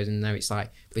 50,000. Now it's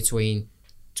like between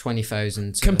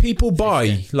 20,000. Can people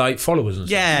buy like followers and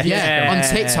stuff? Yeah,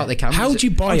 on TikTok they can. How do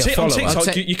you buy a On follower?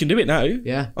 TikTok, you can do it now.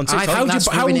 Yeah. On I TikTok. think that's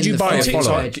how would ruining you the buy a photos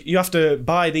follower? page. You have to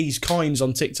buy these coins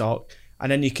on TikTok,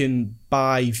 and then you can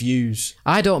buy views.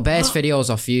 I don't base videos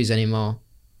off views anymore.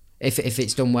 If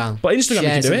it's done well. But Instagram, you can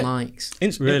Shares do and it. likes.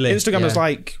 Really? Instagram is Yeah.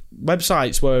 like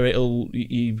websites where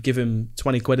you give them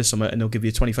 20 quid or something, and they'll give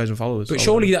you 20,000 followers. But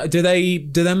surely, do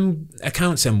them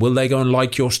accounts then? Will they go and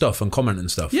like your stuff and comment and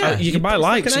stuff? Yeah, you can buy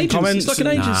likes and comments. It's like an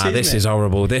and- agency. Nah, this isn't is it?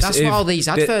 horrible. That's what all these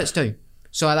adverts do.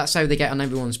 So that's how they get on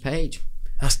everyone's page.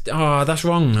 That's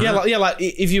wrong. Man. Like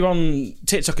if you're on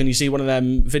TikTok and you see one of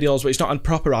them videos where it's not a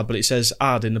proper ad, but it says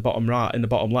ad in the bottom right, in the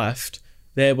bottom left,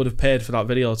 they would have paid for that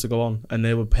video to go on, and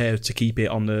they would pay to keep it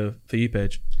on the For You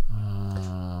page.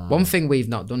 One thing we've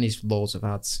not done is loads of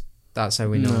ads. That's how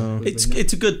we know. No.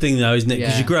 It's a good thing though, isn't it?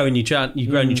 Because Yeah. you're growing your channel, you're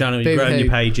growing Boohoo. your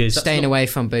pages. Staying away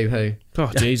from Boohoo.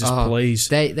 Oh Jesus, please!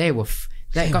 They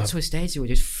got to a stage they were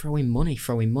just throwing money.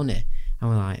 And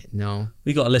we're like, no.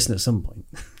 We got to listen at some point.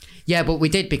 Yeah, but we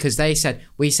did, because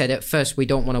we said at first we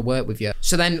don't want to work with you.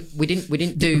 So then we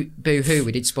didn't do Boohoo.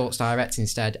 We did Sports Direct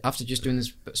instead. After just doing the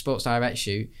Sports Direct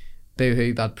shoot,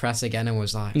 Boohoo bad press again, and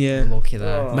was like, lucky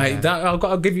there, Mate, I've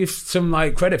got to give you some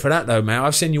like credit for that though, mate.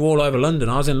 I've seen you all over London.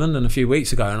 I was in London a few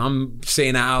weeks ago, and I'm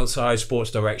seeing that outside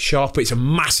Sports Direct shop. It's a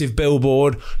massive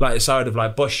billboard, like the side of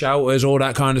like bus shelters, all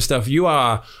that kind of stuff.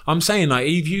 I'm saying, like,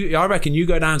 I reckon you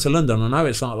go down to London. I know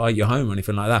it's not like your home or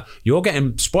anything like that. You're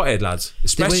getting spotted, lads,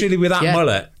 especially with that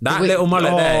mullet. That little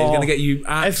mullet there is going to get you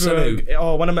absolute.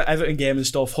 When I'm at Everton game and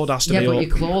stuff, Hood has to be but up.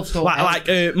 your clothes don't Like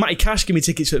Matty Cash gave me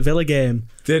tickets at Villa game.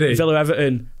 Did he? Villa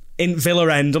Everton in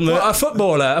Villa End. A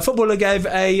footballer gave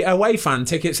a away fan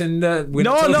tickets in the.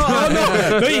 No,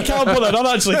 you can't put that on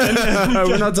actually.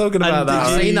 We're not talking about that.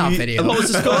 I've seen that video. What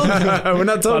was the score? We're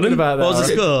not talking about that. What was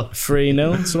the score?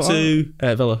 3-0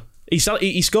 to Villa.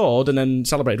 He scored and then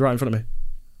celebrated right in front of me.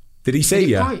 Did he see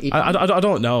you? I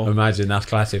don't know. Imagine that's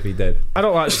class if he did. I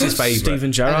don't like his favourite.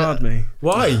 Steven Gerrard. Me.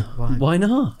 Why? Why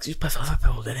not? He's played for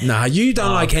Liverpool, didn't he? Nah, you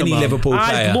don't like any come on. Liverpool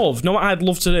player. What I'd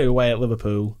love to do away at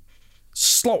Liverpool.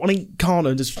 Slot one in corner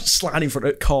and just slide in front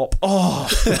of Cop. Oh,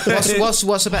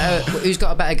 What's a better? Who's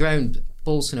got a better ground,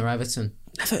 Bolton or Everton?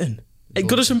 Everton. At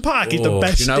Goodison Park is the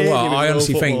best. You know stadium what? in I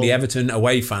honestly world think the football. Everton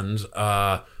away fans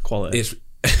are Quality. It's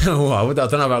well, I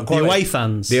don't know about The quality. away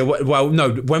fans. Well, no.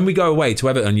 When we go away to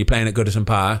Everton, you're playing at Goodison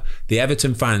Park. The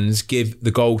Everton fans give the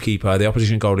goalkeeper, the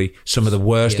opposition goalie, some of the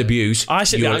worst abuse I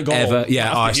sit you'll behind goal. ever.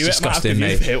 Yeah, Might have it's to view it, disgusting, might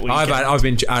have to mate. view it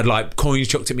I've had like coins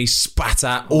chucked at me, spat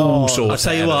at, all sorts.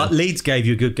 I'll tell you what, Leeds gave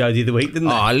you a good go the other week, didn't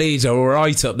they? Oh, Leeds are all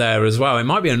right up there as well. It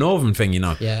might be a northern thing, you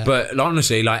know. Yeah. But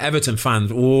honestly, like Everton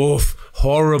fans, oof,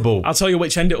 horrible. I'll tell you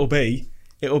which end it'll be.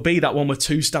 It'll be that one with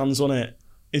 2 stands on it.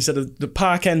 Instead of the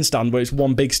Park End stand where it's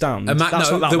one big stand. And That's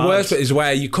no, not that the bad. worst bit is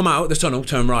where you come out the tunnel,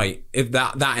 turn right. If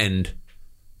that end.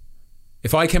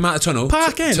 If I came out the tunnel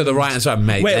Park to End? the right hand side,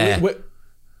 mate, there. Wait.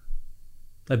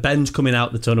 Ben's coming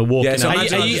out the tunnel, walking Yeah, so out. Are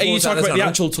imagine you I just walked out talking about the tunnel.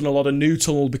 actual tunnel or the new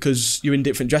tunnel because you're in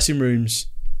different dressing rooms?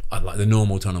 I like the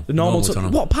normal tunnel. The normal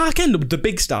tunnel. What, Park End? The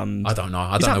big stand? I don't know.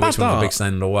 I Is don't that know which bad, one's the that? big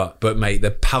stand or what. But mate,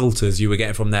 the pelters you were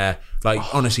getting from there, like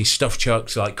honestly, stuffed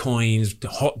chucks, like coins,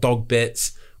 hot dog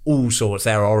bits, all sorts.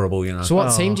 They're horrible, you know. So what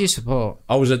team do you support?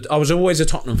 I was always a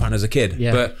Tottenham fan as a kid.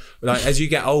 Yeah. But like as you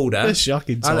get older, That's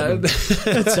shocking, I know. Tom.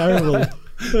 That's terrible.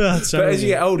 That's But as you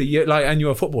terrible. get older, you like, and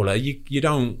you're a footballer, you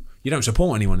don't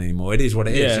support anyone anymore. It is what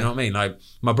it is. Yeah. You know what I mean? Like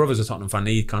my brother's a Tottenham fan.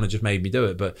 He kind of just made me do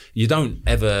it. But you don't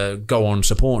ever go on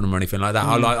supporting them or anything like that.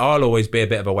 I'll always be a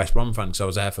bit of a West Brom fan because I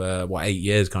was there for 8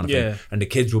 years kind of Yeah. thing. And the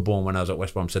kids were born when I was at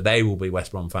West Brom, so they will be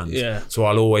West Brom fans. Yeah. So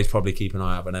I'll always probably keep an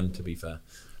eye out for them. To be fair.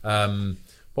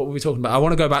 What were we talking about? I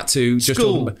want to go back to just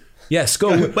School. talking about. Yeah, school.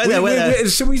 Where there?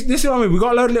 This is what I mean. We've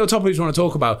got a load of little topics we want to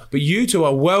talk about, but you two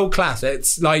are world class.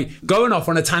 It's like going off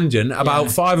on a tangent about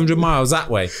 500 miles that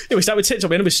way. Yeah, we start with TikTok.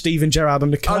 We end with Steven Gerrard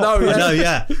and the cop. know, yeah. I know,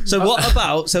 yeah. So what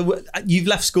about? So you've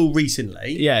left school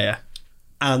recently, Yeah.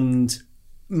 and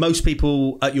most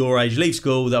people at your age leave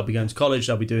school. They'll be going to college.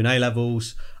 They'll be doing A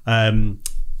levels, and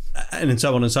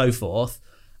so on and so forth.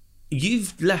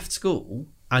 You've left school,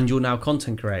 and you're now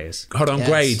content creators. Hold on, Yes.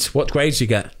 grades. What grades do you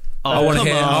get? I want to come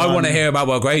hear. on. I want to hear about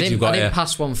what grades I you've got didn't here.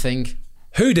 pass one thing.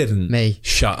 Who didn't? Me.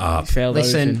 Shut up. Failed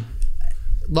Listen, everything.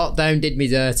 lockdown did me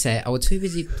dirty. I was too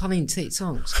busy planning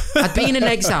TikToks. I'd been in an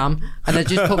exam and I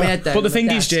just put my head down. But the on thing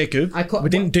is, desk. Jacob, I cut- we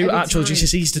didn't do every actual time-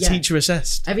 GCSEs to yeah. teacher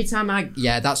assessed. Every time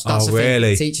that's Oh, the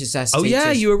really? thing. Teacher says. Oh yeah,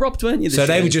 teachers. you were robbed, weren't you? this So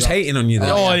they year? were just hating on you then.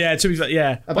 Oh, yeah, to be fair,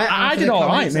 yeah. But bet I half did of the all right,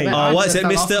 comments, I mate. bet Oh, what is it,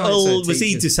 I Mr. fell off Hull? right, Was he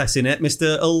teachers. assessing it?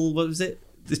 Mr. Hull, what was it?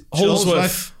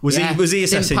 Holsworth. Was Yeah. he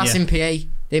assessing Didn't pass you? in PE.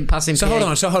 Didn't pass in So PE.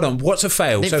 hold on. What's a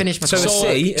fail? Didn't So, finish my so a course.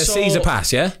 C, a C's a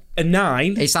pass, yeah? A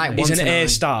 9 It's like is 1 an to A 9.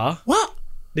 star. What?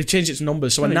 They've changed it to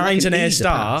numbers. So a I mean, 9's an like an A E's a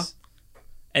star, pass.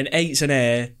 an 8's an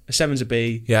A, a 7's a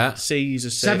B, Yeah. C's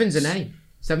a 6. 7's an A.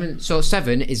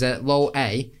 7 is a low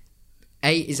A.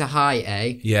 8 is a high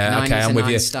A. Yeah, 9 okay, is I'm a with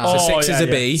 9 you. star. So 6 yeah, is a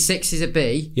yeah. B. 6 is a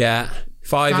B. Yeah.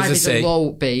 5 5 is a C.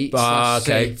 low B. slash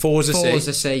Okay. C. 4 is a C. 4 is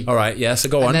a C. All right, yeah, so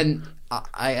go on. And then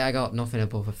I got nothing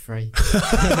above a 3.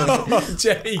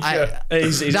 Jacob.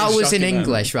 That was in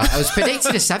English, right? I was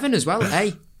predicted a 7 as well.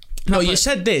 A. No, you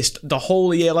said this the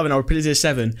whole year 11. I was predicted a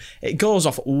 7. It goes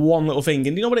off one little thing,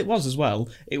 and you know what it was as well.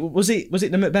 Was it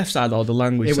the Macbeth side or the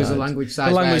language It side? was a language side.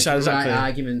 The language where side, right exactly.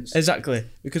 arguments. Exactly,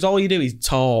 because all you do is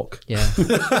talk. Yeah.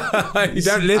 You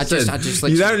don't listen. I just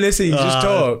you don't listen, you just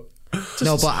talk.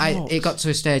 No, but it got to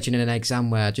a stage in an exam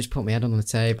where I just put my head on the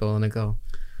table and I go.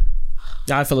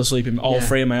 I fell asleep in all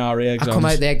 3 of my RE exams. I come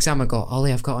out the exam and go,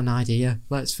 Ollie, I've got an idea.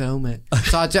 Let's film it.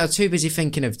 So I was too busy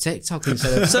thinking of TikTok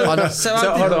instead of. So hold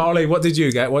on, Ollie, what did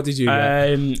you get?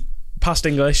 Passed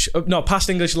English. Passed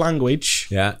English language.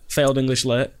 Yeah. Failed English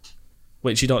lit,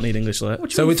 which you don't need English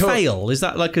lit. So we fail. Is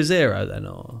that like a 0 then,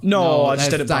 or? No, I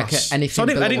just they've didn't like pass. anything So I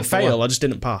didn't below fail. 4. I just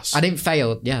didn't pass. I didn't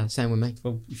fail. Yeah, same with me.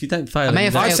 Well, if you don't fail, I may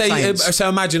have then- I failed say, science. so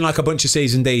imagine like a bunch of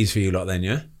C's and D's for you lot then,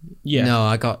 yeah? Yeah. No,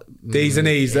 I got D's and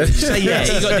E's then? say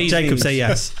yes. You got these Jacob, things. say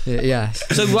yes. yeah.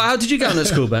 So how did you get on at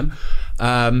school, Ben?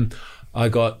 I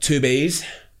got 2 B's,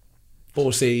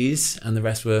 4 C's, and the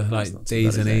rest were like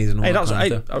D's and E's and all Hey, that that's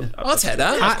kind of stuff. I'll take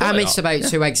that. I missed about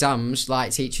 2 exams,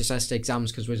 like teacher assessed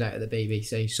exams, because we was out at the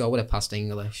BBC, so I would have passed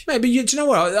English. Mate, but do you know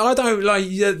what? I don't like.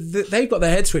 They've got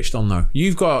their head switched on though.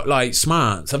 You've got like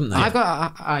smarts, haven't they? I've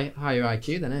got a higher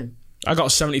IQ than him. I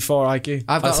got 74 IQ.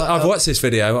 I've watched this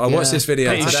video. I watched this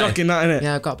video It's today. shocking, that, isn't it?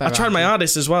 Yeah, I've got I better tried my IQ.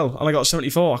 hardest as well, and I got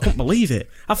 74. I couldn't believe it.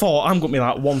 I thought I'm going to be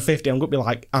like 150. I'm going to be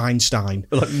like Einstein.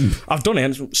 I've done it.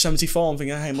 And it's 74. I'm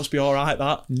thinking, hey, it must be all right.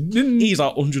 That he's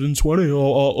like 120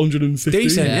 or 150.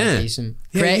 Decent. Yeah. Decent.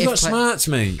 Yeah, you got pe- smarts,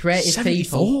 mate. Creative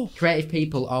 74?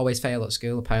 people always fail at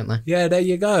school, apparently. Yeah, there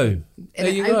you go. There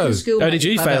you go. How did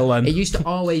you fail then? It used to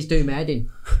always do my head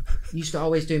in. used to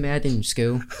always do my head in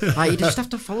school. Like, you just have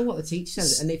to follow what the teacher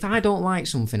says. And if I don't like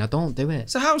something, I don't do it.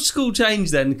 So how's school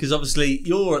changed then? Because obviously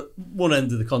you're at one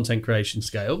end of the content creation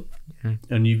scale,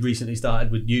 and you've recently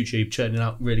started with YouTube churning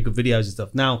out really good videos and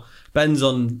stuff. Now Ben's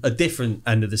on a different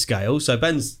end of the scale. So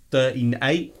Ben's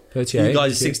 38. 38. You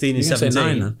guys are 16 and You can say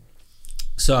 17. 9 then.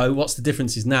 So what's the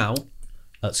differences now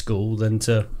at school than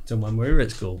to when we were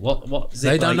at school? What is it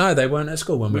They don't like? know. They weren't at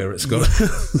school when we were at school.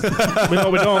 We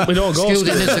don't go. School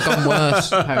dinners have gone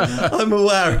worse, apparently. I'm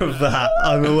aware of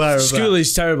that. School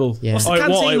is terrible. Yeah. What's the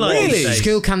canteen like these Really? days?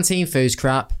 School canteen food's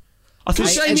crap. I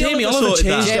thought Jamie Oliver sorted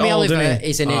that. changed it. Jamie all, Oliver didn't he?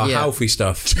 is an Oh, idiot. healthy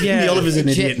stuff. Jamie Oliver's an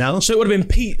idiot now. So it would have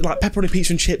been like pepperoni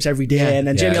pizza and chips every day, Yeah. and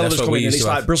then Yeah, Jamie that's Oliver's what coming we in, and used it's to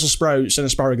like have. Brussels sprouts and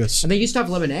asparagus. And they used to have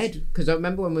lemonade, because I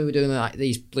remember when we were doing like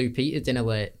these Blue Peter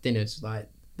dinners, like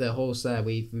the horse there,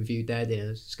 we reviewed their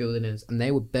dinners, school dinners, and they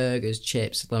were burgers,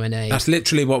 chips, lemonade. That's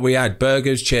literally what we had: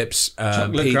 burgers, chips, pizza,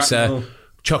 cracknel.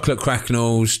 chocolate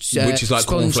cracknels, which is like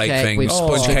sponge cornflake cake things, with-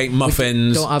 sponge Oh. cake,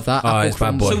 muffins. Don't have that. Oh, Apple it's bad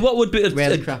crumble. boy. So what would be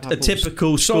Really a crap apples.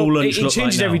 typical So school lunch it look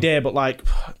changes like every now? day, but like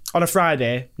on a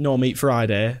Friday, no meat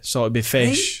Friday, so it'd be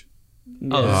fish.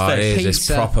 Oh, Oh, it it's is. It's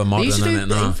Pizza. proper They modern, used to isn't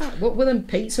do, it now? in fact, what were them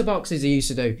pizza boxes they used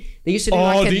to do? They used to do Oh,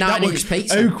 like a that 9-inch was-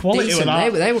 pizza. how quality Decent. were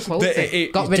that? They were quality.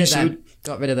 It Got rid of just- them.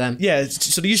 Got rid of them. Yeah,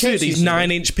 so they used to do Chips these used to be-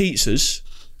 9-inch pizzas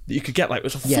that you could get like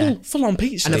with a Yeah. full on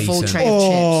pizza. And a full Decent. tray of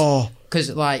chips. Oh, Because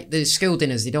like the school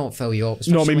dinners, they don't fill you up.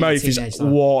 no, my especially when you're mouth is teenage, like.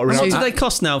 watering. What do out. they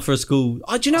cost now for a school?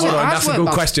 Oh, do you know So what? I- That's a worked good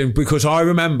back- question because I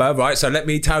remember, right? So let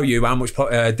me tell you how much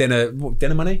dinner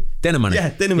money? Dinner money. Yeah,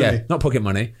 dinner money. Yeah, not pocket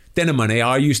money. Dinner money.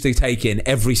 I used to take in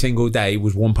every single day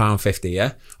was £1.50.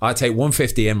 Yeah, I'd take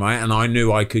 £1.50 in, right, and I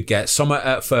knew I could get some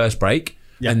at first break.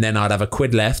 Yeah. And then I'd have a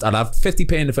quid left. I'd have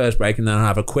 50p in the first break, and then I'd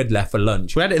have a quid left for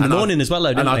lunch. We had it in the morning as well, though,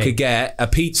 didn't And I we? could get a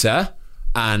pizza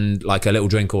and like a little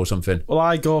drink or something. Well,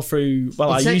 I go through.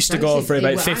 Well, It's I used to go expensive. through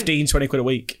about It- 15, 20 quid a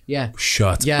week. Yeah.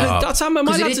 Shut Yeah. up. That's how my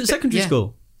 'Cause it lads is- at secondary yeah.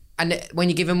 school. And when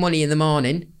you give them money in the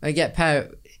morning, I get paid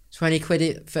 20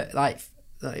 quid for like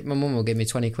my mum will give me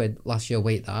 20 quid last year a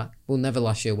week. That will never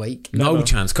last you a week. No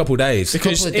chance. Couple days.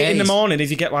 Because Couple of in the days. morning,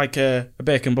 if you get like a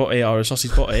bacon butty or a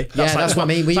sausage butty, that's what I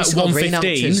mean. We that's used to go green 1.15,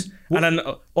 ouches. and then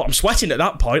I'm sweating at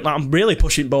that point. Like I'm really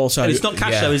pushing balls out. And it's not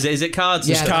cash Yeah. though, is it? Is it cards?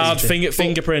 Yeah, and stuff? card, Is it?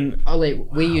 fingerprint. Ollie,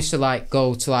 we used to like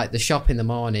go to like the shop in the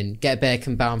morning, get a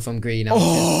bacon bound from Greenhouse,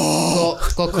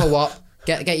 go co-op,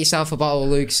 get yourself a bottle of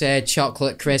Lucasade,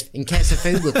 chocolate crisp, in case the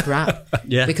food was crap.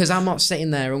 Yeah. Because I'm not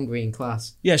sitting there hungry in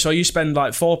class. Yeah, so you spend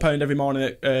like £4 every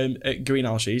morning at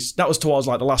Greenhouses. That was towards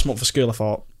like the last month of school. I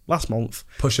thought last month.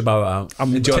 Push the boat out.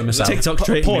 I'm enjoying myself. TikTok's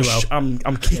treating me Push. well.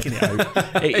 I'm kicking it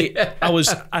out. I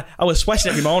was sweating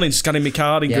every morning, scanning my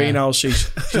card in Yeah. Greenhouses.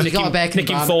 You got a bacon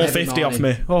nicking bound every $4.50 off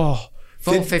morning. me. Oh,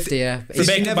 $4.50, yeah. for Did you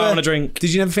bacon never- bar and a drink.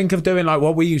 Did you never think of doing like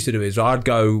what we used to do? Is I'd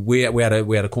go. We had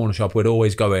a corner shop. We'd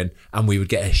always go in and we would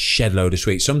get a shed load of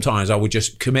sweets. Sometimes I would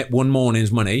just commit one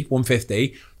morning's money,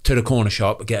 £1.50, to the corner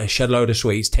shop, get a shed load of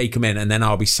sweets, take them in, and then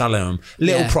I'll be selling them.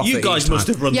 Little Yeah. profit. You guys each must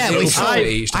time. have run Yeah, the we school. saw I-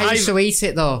 it. I used to eat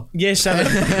it though. Year 7.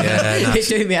 Yeah, It's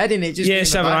doing me head in it. Just Year being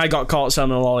 7, like- I got caught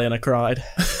selling a lolly and I cried.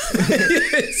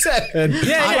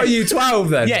 I got you 12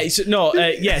 then.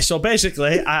 Yeah, so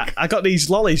basically, I got these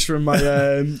lollies from my,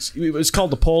 it was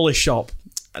called the Polish shop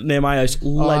near my house.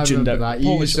 Oh, I Legend. remember that. You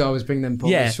Polish- used to always bring them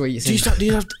Polish yeah. sweets Do in.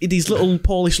 you have these little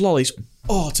Polish lollies?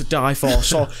 Oh, to die for.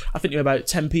 So I think they're about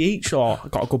 10p each, so I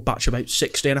got a good batch about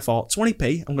 60, and I thought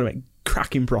 20p, I'm going to make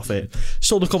cracking profit.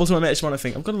 Sold a couple to my mates, and I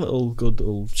think I've got a good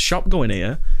little shop going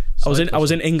here. I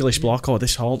was in English block. Oh,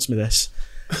 this haunts me. This.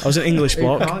 I was in English Who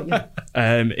block. caught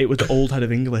you? It was the old head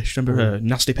of English. Remember her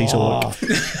nasty piece of work.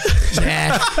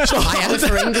 Yeah. I had it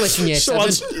for English in year So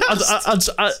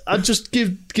 7. I'd just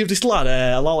give this lad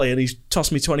a lolly, and he's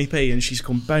tossed me 20p, and she's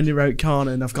come bounding round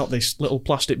corner, and I've got this little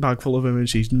plastic bag full of them, and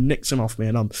she's nicked them off me,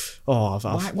 and Why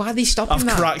are they stopping I've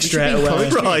that? cracked They should straight be away.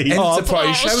 encouraging it. Right. Oh,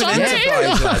 Enterprise. Showing sorry.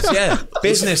 enterprise, lads. Yeah.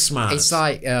 Businessman. It's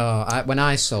like when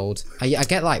I sold, I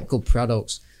get like good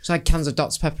products. So I had cans of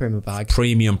Dr Pepper in my bag.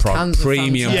 Premium Cans of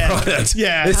Premium Fanta. product.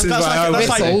 Yeah, This is that's why I like,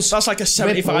 was that's, saying. like a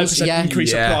 75% Ripples, yeah.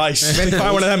 increase Yeah. of price.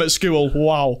 Buy one of them at school.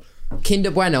 Wow. Kinder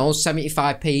Buenos,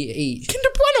 75p each. Kinder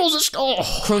Buenos at school.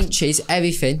 Crunchies,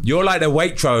 everything. You're like the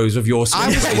Waitrose of your I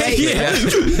was a city.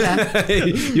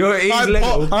 Waitrose. You're he's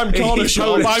little. I'm corner He's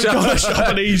shop. I'm corner shop,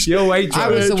 and he's You're Waitrose. I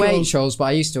was the Waitrose. Waitrose, but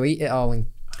I used to eat it all.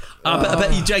 I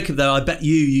bet you, Jacob, though, I bet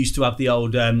you used to have the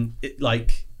old,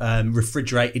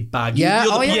 refrigerated bag. Yeah,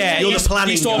 you're the, oh, yeah. you're the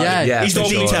planning guy. Yeah. He's the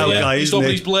detail guy, He's isn't done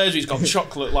he? his blazer. He's got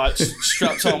chocolate like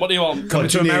strapped on. What do you want? Coming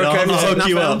to do you need? America. I'll hook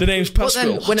you up. The name's But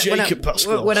then Pasquill. Jacob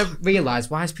Pasquill. when I realised,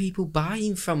 why is people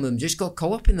buying from them? Just go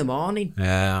co-op in the morning.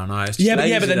 Yeah, I know. It's Yeah,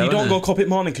 lazy but then though, you don't isn't go it? cup it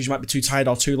morning because you might be too tired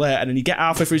or too late, and then you get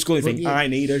halfway through school and you think, yeah. I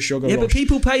need a sugar Yeah, rush. but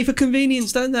people pay for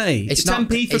convenience, don't they? It's not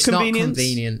 10p for it's convenience. not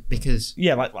convenient because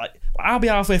Yeah, like I'll be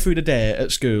halfway through the day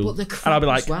at school, But they're and I'll be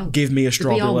crap like, as well. give me a They'd be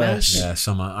strawberry all lace. melted.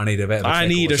 Yeah, I need a bit of a I tickle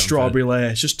need or a something. strawberry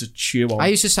lace just to chew on. I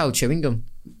used to sell chewing gum.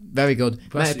 Very good.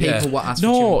 Met people yeah. what asked for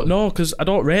chewing gum. No, because I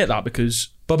don't rate that because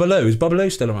Bubba Lou. Is Bubba Lou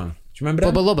still around? Do you remember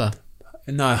that? Bubba Lubba.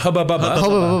 No, Hubba Bubba. Hubba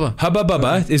Bubba. Hubba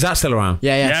Bubba. Is that still around?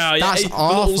 Yeah. That's the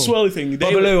awful. little swirly thing.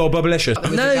 Bubba Lou or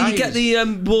Bubbalicious? No, you get the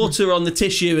water on the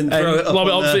tissue and throw it up. Lob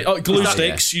it on on the- glue that-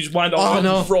 sticks. You just wind it Oh, on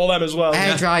no. and throw them as well. Hair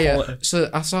Yeah. dryer. So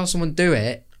I saw someone do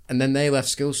it, and then they left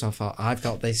school. So I thought, I've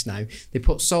got this now. They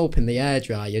put soap in the air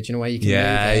dryer. Do you know where you can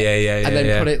Yeah, move it? yeah, And then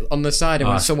yeah. put it on the side, and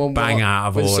Oh, when someone bang out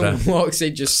of when order. someone walks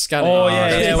in, just scan Oh it. yeah,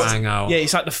 that's yeah. bang out. Yeah,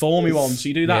 it's like the foamy one. So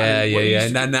you do that. Yeah, and yeah, what you yeah. s-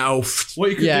 And then now, What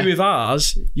you could Yeah. do with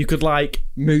ours, you could like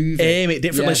Move it. aim it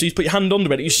differently. Yeah. So you just put your hand under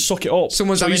it, and you just suck it up.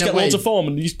 Someone's so you having just a get loads wee. of foam,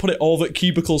 and you just put it over the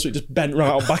cubicle, so it just bent right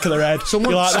out the back of their head.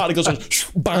 Someone- you like that, and it goes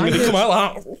bang, and it come out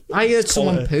like that. I heard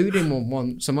someone Quality. pooed in one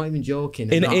once. I'm not even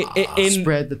joking. And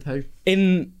sprayed the poo.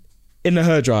 in the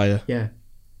hairdryer, Yeah.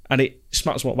 and it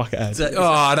smacks them up back at head.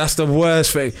 oh, that's the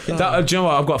worst thing. That, do you know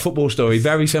what? I've got a football story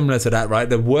very similar to that, right?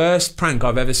 The worst prank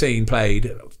I've ever seen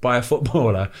played by a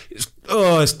footballer.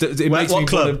 It makes what me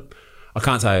club? wanna- I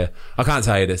can't tell you. I can't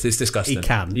tell you this. It's disgusting. He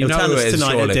can. You He'll know tell who us it is, tonight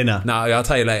at surely. dinner. No, I'll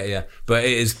tell you later, yeah. But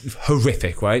it is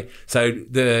horrific, right? So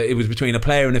it was between a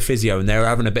player and a physio, and they were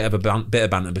having a bit of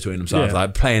banter between themselves, Yeah.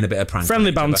 like playing a bit of prank.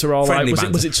 Friendly banter, all right. Friendly Was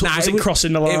it- banter. was it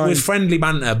crossing the It line? was friendly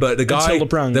banter, but the guy, Until the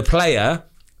prank. the player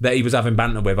that he was having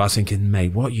banter with, I was thinking,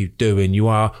 mate, what are you doing? You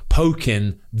are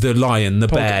poking the lion, the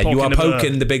bear. You poking are the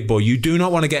poking bird. the big boy. You do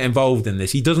not want to get involved in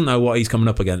this. He doesn't know what he's coming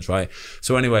up against, right?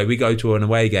 So anyway, we go to an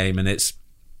away game, and it's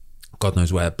God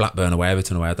knows where, Blackburn away,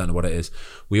 Everton away, I don't know what it is.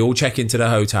 We all check into the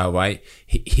hotel, right?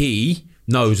 He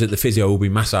knows that the physio will be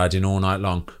massaging all night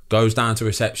long, goes down to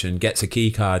reception, gets a key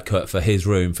card cut for his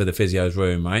room, for the physio's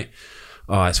room, right?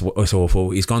 Oh, it's awful.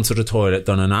 He's gone to the toilet,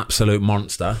 done an absolute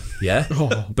monster, yeah?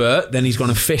 But then he's gone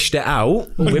and fished it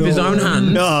out with his own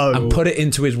hand and put it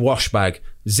into his wash bag,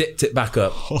 zipped it back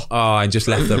up, and just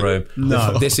left the room.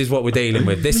 No. This is what we're dealing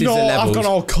with. This is the levels. I've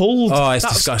gone all cold. Oh, it's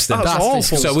disgusting. That's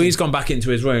awful. So he's gone back into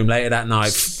his room later that night.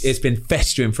 It's been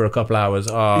festering for a couple hours.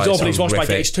 Oh, He's it's opened his wash bag,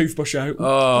 horrific. get his toothbrush out.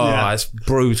 Oh, Yeah. it's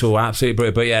brutal, absolutely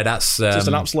brutal. But yeah, that's Just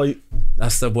an absolute.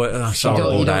 that's the word. That's You don't-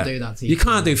 horrible. you don't that. do that to You your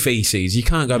can't do feces. You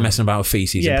can't go messing about with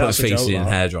feces Yeah, and put that's a feces joke, in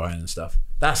that. hairdrying and stuff.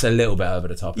 That's a little bit over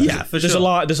the top. Yeah, for There's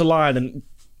sure. there's a line and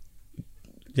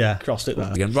Yeah. crossed it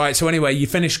there. Again. Right. So anyway, you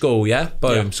finish school, yeah?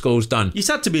 Boom. Yeah. School's done. You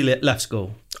sad to be left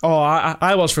school. Oh,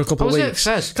 I was for a couple I of was at weeks.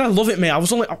 first. Kind of love it, mate. I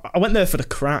went there for the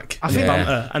crack. I think-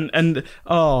 banter and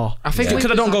I think because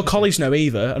we I don't was go like- college now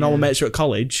either, and all my mates are at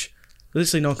college.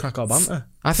 Literally no crack or banter.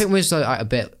 I think we was like a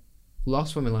bit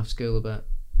lost when we left school a bit.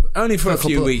 Only for a For a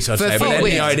few couple- weeks, I'd for a say. But few then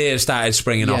weeks. the ideas started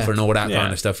springing off Yeah. and all that Yeah.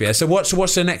 kind of stuff. Yeah. So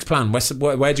what's the next plan?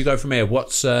 Where do you go from here? Where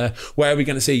are we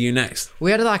going to see you next?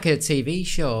 We had like a TV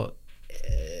show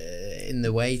in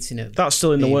the waiting. That's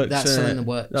still in the works. That's still in the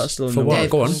works. That's still in For the what?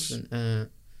 works. Go on. Wilson,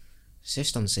 it's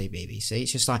just on CBBC.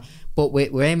 It's just like, but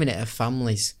we're aiming it at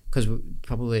families because we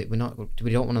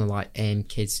don't want to like aim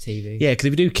kids TV. Yeah, because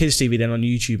if you do kids TV, then on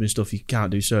YouTube and stuff, you can't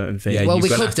do certain things. Yeah, Well, you're we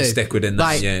gonna could have to do. stick within that.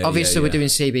 Like, Yeah, obviously, yeah, we're yeah. doing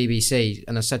CBBC,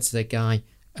 and I said to the guy,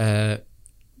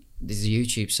 "Is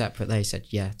YouTube separate?" They said,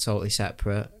 "Yeah, totally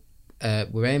separate."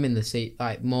 We're aiming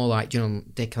more like, you know,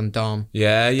 Dick and Dom.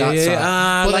 Yeah. That sort.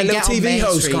 Like then little get on TV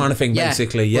host mainstream. kind of thing, Yeah,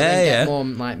 basically. but then Yeah. get more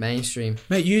like mainstream.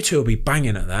 Mate, you two will be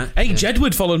banging at that. Hey,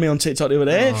 Jedward followed me on TikTok the other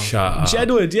day. Shut up.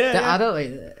 Jedward, yeah. I don't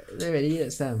think they're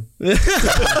idiots. Them.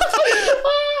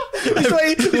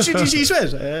 She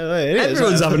swears.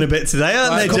 Everyone's having a bit today,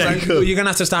 aren't Right, they, come on, Jacob? you're going to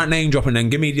have to start name dropping then.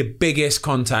 Give me the biggest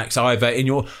contacts either in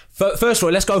your... First of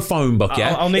all, let's go phone book,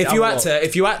 yeah? I'll need-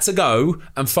 if you had to go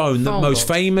and phone the Phone most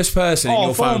book. famous person in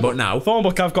your phone book now... Phone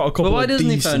book, I've got a couple. But why of doesn't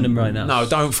he decent phone them right now? No,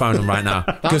 don't phone them right now.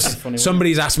 a Because funny one.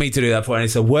 somebody's asked me to do that before and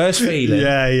it's the worst feeling.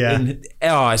 Yeah.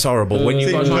 It's horrible. When you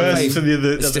It's got my worse face, for the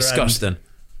other- it's other disgusting.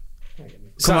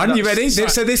 Come on, you ready?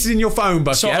 So this is in your phone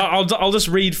book, So yeah? I'll just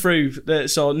read through.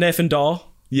 So Nathan Daw,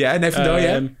 Yeah, Nathan Doe,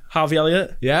 yeah? Harvey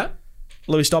Elliott, Yeah?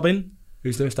 Lewis Dobbin.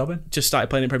 Who's Lewis Dobbin? Just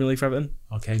started playing in Premier League for Everton.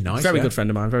 Okay, nice. Very yeah. good friend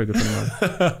of mine. Very good friend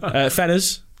of mine.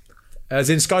 Fenners, As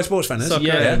in Sky Sports fans? Soccer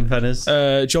Yeah.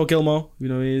 Penners. Joe Gilmore. You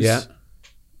know who he is. Yeah.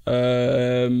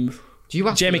 Do you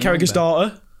have Jamie to Carragher's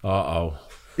remember? daughter.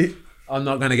 Uh-oh. I'm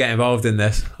not going to get involved in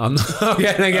this. I'm not going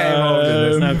to get involved in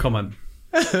this. No comment.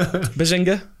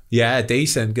 Bazinga, Yeah,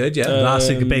 decent. Good, yeah. That's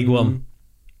a big one.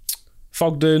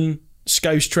 Fogden,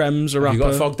 Scouse Trems, a Have rapper. you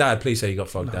got Fog Dad? Please say you got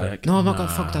Fog Dad. No, I've not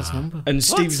got Fog Dad's number. And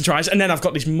Stephen Tries, and then I've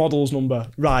got this model's number.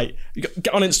 Right, get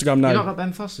on Instagram now. You've not got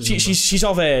Ben Foster's number? She's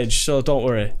of age, so don't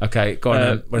worry. Okay, go on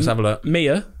then. Let's have a look.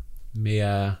 Mia,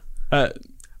 Mia. I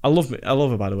love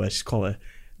her by the way. She's quality.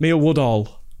 Mia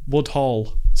Woodhall.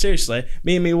 Seriously,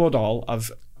 me and Mia Woodhall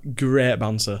have great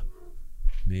banter.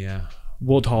 Mia.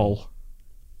 Woodhall.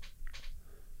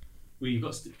 Well, you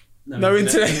got No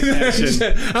internet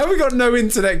connection. How have we got no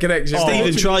internet connection?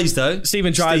 Stephen tries though.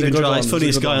 Stephen Tries. Stephen a good tries. one. Funniest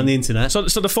He's a good guy one. on the internet. So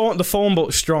the phone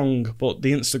book's strong, but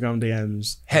the Instagram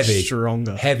DMs Heavy.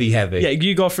 stronger. Heavy. Yeah,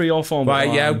 you go through your phone book.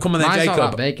 Right, yeah, come on then, Mine's not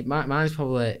Jacob. that big. Mine's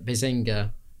probably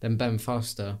Bazinga, then Ben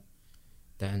Foster,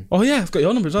 then... Oh yeah, I've got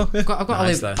your number as well. Yeah. I've got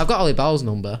Nice, Ollie, though. I've got Ollie Ball's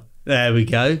number. There we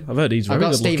go. I've heard he's very I've got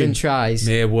good Stephen looking. Tries.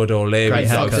 Mia Woodall, Great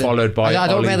haircut. followed by I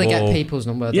don't Ollie really Wall. get people's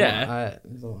number. Yeah. I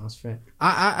don't ask for it.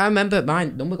 I remember my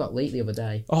number got leaked the other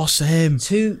day. Oh, same.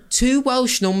 Two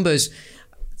Welsh numbers.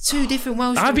 Two different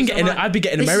Welsh I've been numbers. getting- I'm like, I've been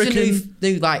getting this American- is a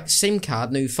new like SIM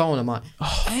card, new phone. I'm like,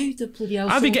 how the bloody hell?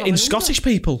 I've been someone got getting my Scottish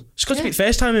people. Scottish Yeah. people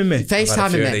FaceTiming me. I've had a FaceTime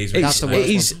few me. of these That's the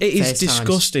recently. worst It is one. FaceTimes.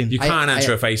 disgusting. You can't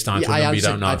answer a FaceTime to a number you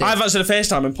don't know. I did. I've answered a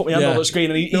FaceTime and put my hand Yeah. on the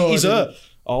screen and he's I there.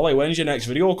 Ollie, when's your next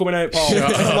video coming out, Paul? He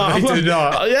did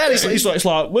not. Yeah, it's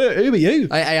like, who are you?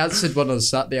 I answered one on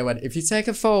Saturday. I went, if you take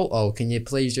a photo, can you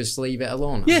please just leave it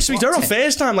alone? Yeah, so he's there on Blocked it.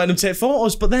 FaceTime letting him take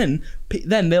photos, but then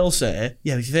they'll say,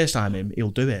 yeah, if you FaceTime him,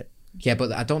 he'll do it. Yeah,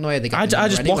 but I don't know how they get I the number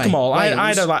just block anyway. them all. I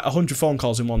Wales. had like 100 phone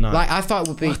calls in one night. Like, I thought it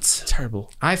would be...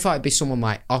 Terrible. I thought it'd be someone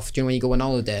like off, do you know when you go on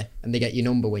holiday and they get your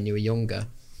number when you were younger?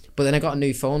 But then I got a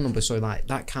new phone number, so like,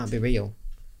 that can't be real.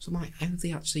 So I'm like, how have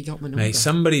they actually got my number? Mate,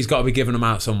 somebody's got to be giving them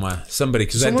out somewhere. Somebody,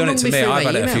 because they've Someone done it rung to me. through I've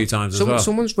my had it a email. few times as well.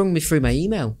 Someone's rung me through my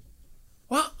email.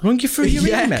 Run you through your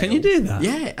Yeah, email. Can you do that?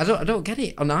 Yeah, I don't get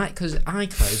it on because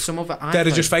iCloud, some other iCloud. They'd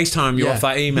have just FaceTime you Yeah. off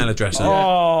that email address.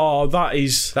 Oh, that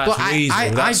is... That's But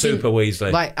Weasley. That's super didn't-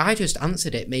 Weasley. Like, I just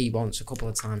answered it me once a couple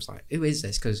of times. Like, who is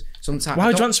this? Because sometimes Why I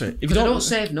would you don't- answer it? If you 'cause I don't- don't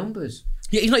save numbers.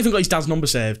 Yeah, he's not even got his dad's number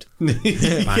saved.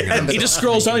 He just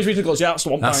scrolls down his video and goes, yeah, that's the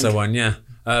one. That's bang. the one, yeah.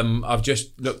 I've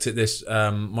just looked at this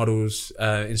model's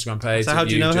Instagram page. So how that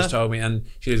do you know just her? told me, and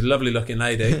she's a lovely looking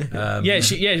lady. Well,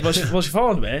 she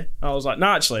phoned me. I was like, no,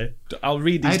 actually, I'll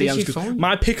read these How did DMs. she 'cause phone you?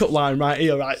 my pickup line right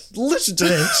here, right? Listen to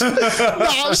this.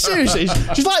 No, seriously,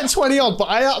 she's like 20 odd, but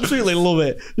I absolutely love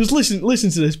it. Just listen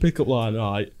to this pickup line,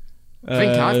 right? I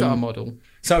think I've got a model.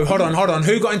 So hold on.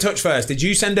 Who got in touch first? Did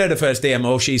you send her the first DM,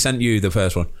 or she sent you the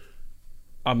first one?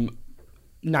 I'm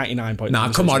 99.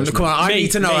 Nah, come on. I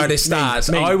need to know how this starts.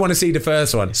 I want to see the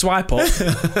first one. Swipe up.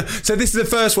 So this is the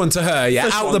first one to her, yeah,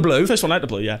 out the blue. First one out the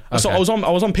blue, yeah. Okay. So I was on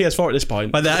PS4 at this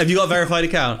point. But have you got a verified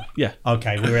account? Yeah.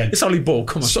 Okay, we're in. It's Ollie Ball.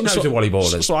 Come on, she knows who Ollie Ball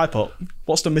is. Swipe up.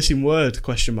 What's the missing word?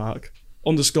 Question mark.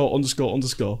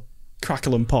 ____.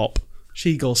 Crackle and pop.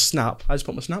 She goes snap. I just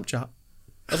put my Snapchat.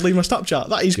 I'd leave my Snapchat.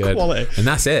 That is Good. quality. And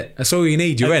that's it. That's all you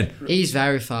need. You're in. He's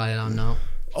verified, I know.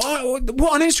 Oh,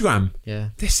 what on Instagram? Yeah.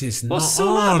 This is What's not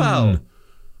all that on. about?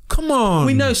 Come on.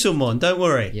 We know someone. Don't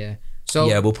worry. Yeah. So,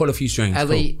 Yeah, we'll pull a few strings.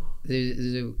 Ellie...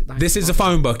 Cool. This is a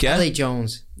phone book, yeah? Ellie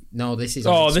Jones. No, this is...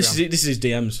 Oh, on this Instagram. is his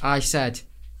DMs. I said...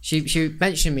 She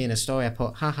mentioned me in a story. I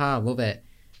put, haha, love it.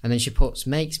 And then she puts,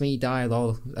 makes me die,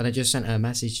 lol. And I just sent her a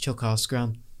message, chuck our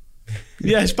scram.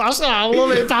 Yes, Pascal. I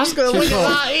love it, Pascal. Look at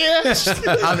that.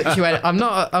 Yes. She went, I'm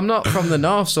not from the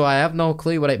north, so I have no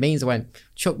clue what it means. I went,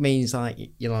 chuck means like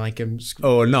you like him.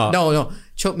 Or not? No,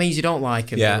 chuck means you don't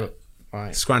like him. Yeah.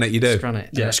 Right. Scran it, you do. Scran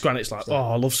it. Yeah, Scranit's like, oh,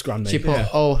 I love Scran. She Mate. put,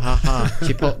 oh, haha.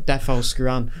 She put defo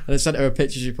scran. And I sent her a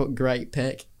picture. She put, great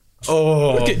pic.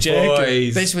 Oh, Look at Jacob.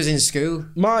 boys. This was in school.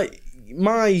 My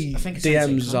think it's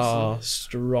DMs actually are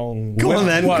strong. Go on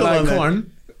then. Come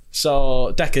on.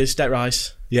 So Deckers, Deck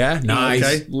Rice, Yeah, nice.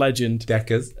 Okay. legend.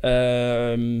 Deckers.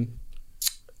 Mason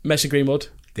Greenwood,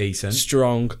 Decent.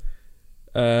 strong.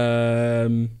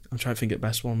 I'm trying to think of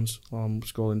best ones while I'm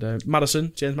scrolling down. James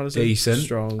Madison, Decent.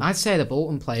 strong. I'd say the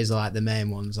Bolton players are like the main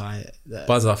ones.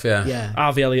 Buzz off, yeah. Yeah.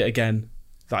 Harvey Elliott again.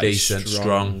 That is Decent,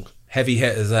 strong. Heavy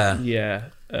hitters there. Yeah.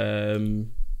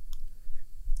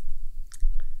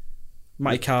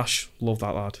 Matty Cash, love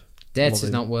that lad. Dead Love is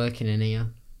him. not working in here.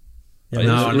 Yeah,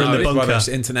 No, we're in the it's bunker. rubbish.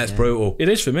 Internet's brutal. It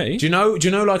is for me. Do you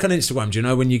know like on Instagram, do you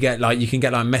know when you get like, you can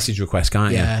get like message requests,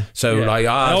 can't you? Yeah. So Yeah. like,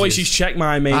 I always just check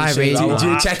my main. I read I them all. Do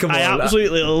you check 'em I all?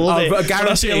 absolutely love Oh, it. but When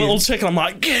I see a guaranteed. little tick and I'm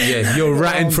like, yeah, you're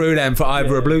ratting through them for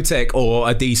either a blue tick or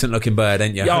a decent looking bird,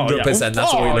 ain't you? 100%.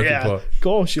 That's what you're looking for. Of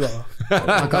course you are.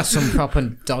 I got some proper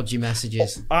dodgy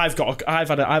messages. I've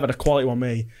had a quality one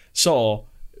me. So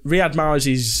Riyad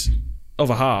Mahrez's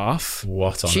other half.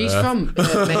 What on She's earth? from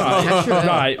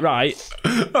Cheshire. Right.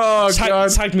 Oh,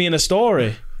 God. Tagged me in a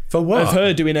story For what? of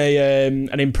her doing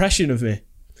an impression of me.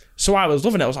 So I was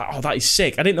loving it. I was like, oh, that is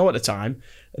sick. I didn't know at the time.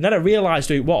 And then I realised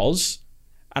who it was.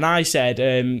 And I said,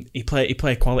 he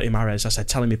played quality, Mahrez. I said,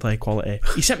 tell him he played quality.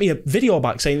 He sent me a video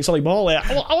back saying it's Ollie Morley.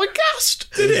 I was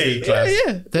gassed. Did he?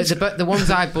 Yeah. The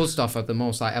ones I buzzed off are the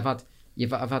most like I've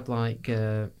had like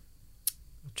I'm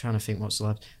trying to think what's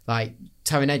left. Like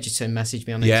Taryn Edgerton messaged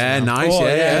me on Instagram. Yeah, nice. Oh,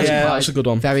 yeah. That's a good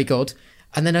one. Very good.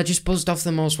 And then I just buzzed off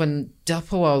the most when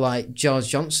Dapper or like George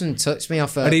Johnson touched me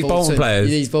off. These Bolton players?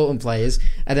 These Bolton players.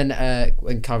 And then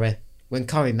when Corrie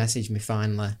messaged me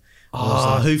finally.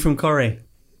 Who from Corrie?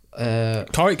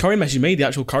 Corrie messaged me, the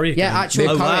actual Corrie. Yeah, account. actually,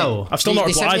 Oh, Corrie. wow. I've still not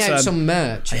They sent replied me to out them. some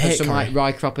merch I of hate some Corrie. like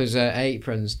Rye Croppers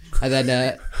aprons. And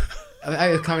then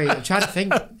out of Corrie, I'm trying to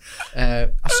think. I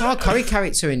saw a Corrie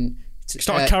character in. It's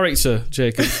not a character,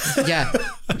 Jacob. Yeah,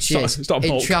 she not- is. it's not a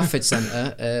in bulk. Trafford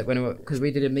Centre because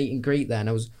we did a meet and greet there, and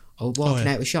I was walking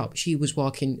out of the shop. She was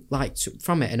walking like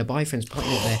from it, and her boyfriend's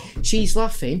pointing at there. She's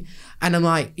laughing, and I'm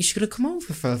like, "Is she gonna come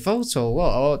over for a photo? Or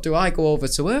what? Or do I go over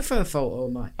to her for a photo?"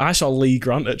 I'm like, I saw Lee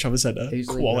Grant at Trafford Centre. Who's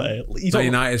Lee Quality. You Man don't-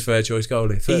 United's third choice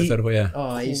goalie. Third of all, yeah.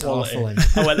 "Oh, he's Quality. awful." Him.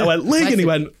 I went, Lee, and he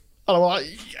went, and I'm like,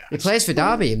 He plays for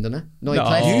Derby, him, doesn't he? No, he No,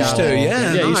 plays for Used to, Derby.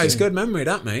 yeah. Yeah, used Nice. to. Good memory,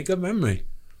 that, mate. Good memory.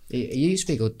 He used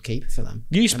to be a good keeper for them.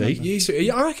 you speak. Used to,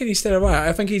 I reckon he's still alright.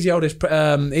 I think he's the oldest.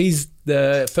 He's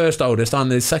the first oldest and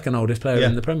the second oldest player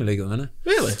in the Premier League, isn't he?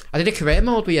 Really? I did a career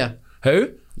mode with you.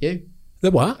 Who? You.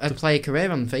 The what? I play a career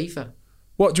on FIFA.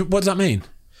 What does that mean?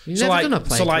 You've So never done a like,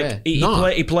 play so career. like, No.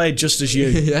 he played just as you.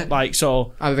 Yeah. Like,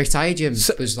 so. I retired him.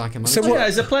 Was like a manager. so what- Yeah,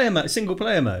 it's a player mode, single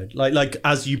player mode. Like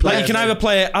as you play. Like, you can either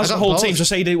play it as I a got whole both. team. So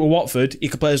say you did it with Watford, you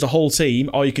could play as the whole team,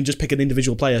 or you can just pick an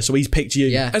individual player. So he's picked you.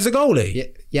 Yeah. As a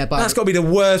goalie? Yeah, but That's got to be the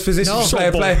worst position No. to play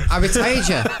a player. I retired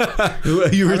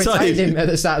you. you I retired retired. him at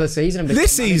the start of the season. and became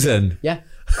This manager. season? Yeah.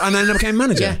 And then I became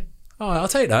manager? Yeah. Oh, I'll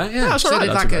take that, yeah. That's So I alright.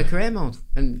 did like a career mode.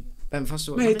 And Ben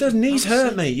Foster was Mate, it does manager. knees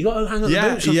hurt, mate. You got to hang up the Yeah,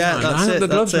 boots sometimes. yeah, that's hang up it, the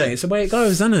gloves, that's it. mate. It's the way it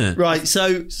goes, isn't it? Right,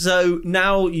 so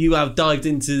now you have dived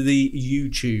into the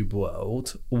YouTube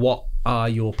world. What are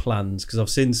your plans? Because I've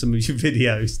seen some of your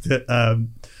videos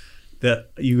that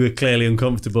you were clearly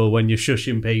uncomfortable when you're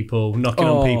shushing people, knocking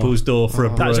on people's door for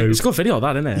a brew. It's a good video,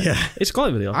 that, isn't it? Yeah. It's a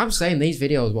quality video. I'm saying these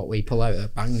videos, what we pull out are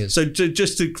bangers. So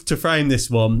just to frame this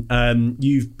one,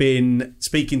 you've been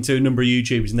speaking to a number of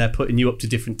YouTubers and they're putting you up to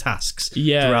different tasks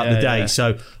throughout the day. yeah.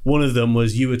 So one of them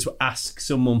was you were to ask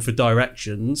someone for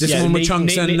directions. This Yeah, one with Ni-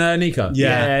 Chunks Ni- and Nico?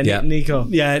 Yeah. Yeah, Nico.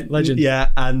 Yeah, Legend. Yeah,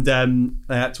 and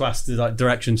they had to ask the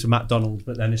directions for McDonald's,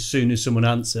 but then as soon as someone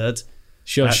answered,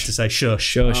 I had Shush. to say shush.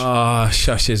 Shush. Oh,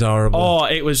 shush is horrible. Oh,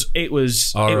 it was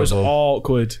Horrible.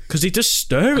 awkward because they just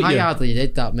stare at I you. hardly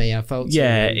did that, me. I felt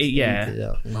Yeah, so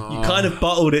yeah. You kind of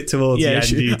bottled it towards the end.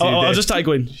 You two I did. just started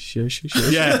going shush, shush,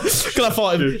 shush. Yeah. Because I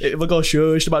thought if I go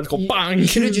shush, about to go bang. You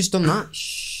should have just done that.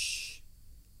 Shh.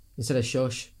 Instead of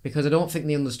shush. Because I don't think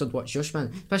they understood what shush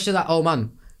meant. Especially that old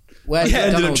man. Where Yeah,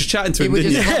 ended up Oh, just chatting to him,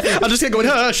 didn't you? I just kept going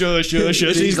shush, shush,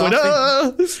 shush. He's going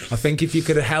I think if you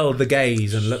could have held the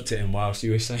gaze and looked at him whilst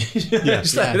you were saying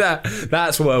just like that,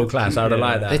 that's world class. I would have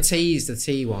liked that. the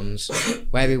T ones,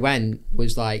 where we went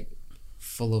was like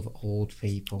full of old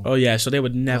people. Oh yeah, so they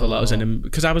would never let us in them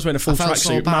because I was wearing a full I felt so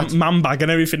tracksuit, bad. man bag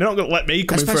and everything. They're not going to let me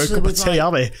come in for a Especially cup of with, tea, like,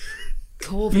 are they?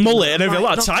 COVID, Mullet and everything,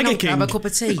 like not Tiger gonna King. Have a cup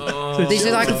of tea. This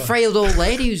is like a frail old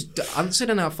lady who's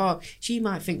answered, and I thought she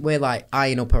might think we're like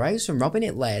eyeing up her house and robbing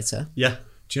it later. Yeah.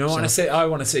 Do you know what I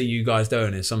want to see you guys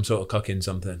doing is some sort of cooking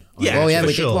something. Yeah, Oh yeah, for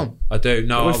we sure. did one. I do.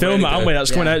 No, We're I filming really it, aren't we? do.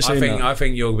 That's coming Yeah. out soon. I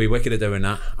think you'll be wicked at doing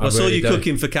that. I saw really you do.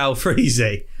 cooking for Cal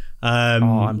Freezy.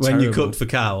 I'm When you terrible. cooked for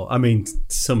Cal, I mean,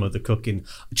 some of the cooking.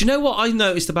 Do you know what I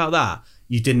noticed about that?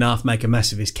 You didn't half make a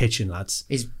mess of his kitchen, lads.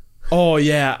 He's Oh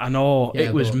yeah, I know. Yeah,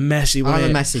 it was but messy. I'm wasn't a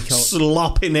it? messy cook.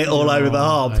 Slopping it all over the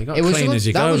hob. You got It was clean good. as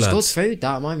you That go, was lads. good food.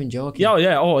 That I'm not even joking.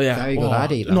 Yeah, oh yeah. Very good,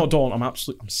 I'd eat that. No, don't. I'm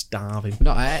starving.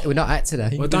 We're not at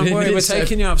today. Well, don't worry, we're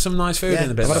taking you up some nice food Yeah.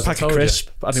 in a bit. I've had a lads, I pack of told you. crisp.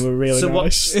 I think we're really So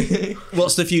nice.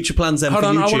 what's the future plans then Hold for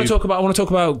on, YouTube? I want to talk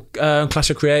about Clash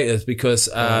of Creators because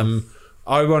I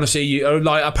want to see you.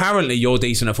 Like, apparently, you're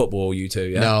decent at football, you two.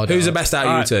 Yeah. No, Who's no. the best out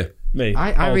of you two? Me.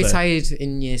 I all day. retired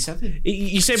in year 7.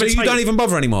 You say, So you don't even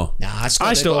bother anymore. Nah, I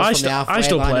still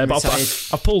play, but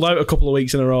I've pulled out a couple of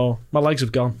weeks in a row. My legs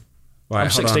have gone. Right, I'm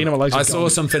hold 16 on. and my legs I have saw gone.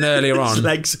 something earlier on.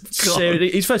 Legs have gone. So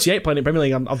he's 38 playing in Premier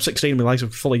League. I'm 16 and my legs are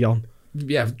fully gone.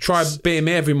 try being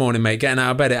me every morning, mate. Getting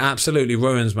out of bed, it absolutely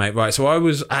ruins, mate. Right, so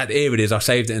here it is. I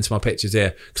saved it into my pictures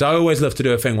here because I always love to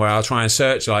do a thing where I'll try and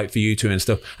search like for you two and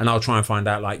stuff, and I'll try and find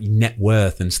out like net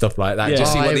worth and stuff like that.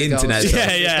 Just see what the internet says.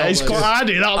 Yeah, it's quite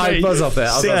handy. I buzz off it.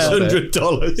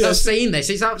 $600. I've seen this.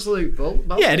 It's absolute bull.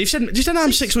 Yeah, they've said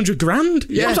I'm 600 grand.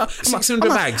 Yeah, 600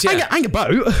 bags. Yeah, I ain't a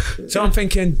boat. So I'm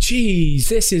thinking, geez,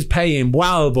 this is paying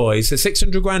wow, boys. So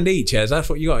 600 grand each. Yeah, that's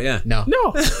what you got. Yeah. No,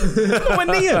 nowhere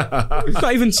near.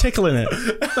 Not even tickling it.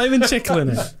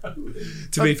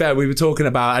 To be fair, we were talking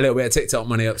about a little bit of TikTok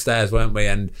money upstairs, weren't we?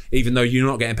 And even though you're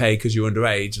not getting paid because you're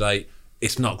underage, like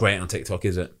it's not great on TikTok,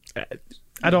 is it?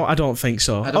 I don't think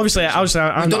so. I've Obviously, I've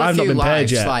not been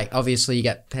paid yet. Like obviously, you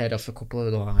get paid off a couple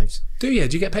of the lives. Do you?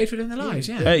 Do you get paid for doing the lives?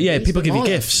 Yeah. People give you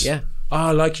gifts. Yeah.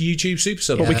 Oh, like YouTube Super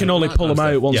Sub. But we can only pull them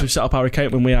out once we've set up our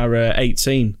account when we are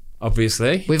 18.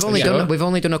 Obviously, we've only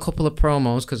done a couple of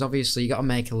promos because obviously you got to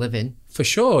make a living. For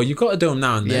sure, you've got to do them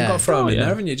now and then. You've got to throw them in there,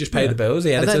 haven't you? Just pay the bills,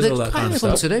 the editors, all that kind of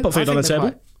stuff. Put food on the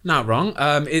table. Not wrong.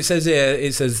 It says here,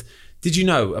 did you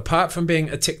know, apart from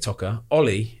being a TikToker,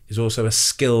 Ollie is also a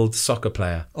skilled soccer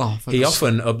player. He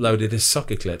often uploaded his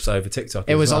soccer clips over TikTok.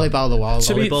 It was Ollie Ball the Wall.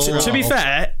 To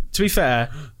be fair,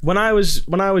 when I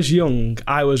was young,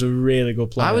 I was a really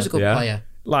good player. I was a good player.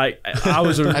 Like I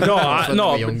was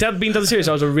being dead serious.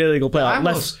 I was a really good player.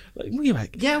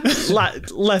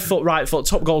 Left foot, right foot,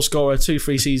 top goal scorer,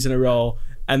 2-3 seasons in a row,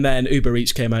 and then Uber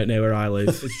Eats came out near where I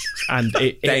live, and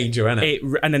danger, innit?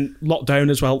 And then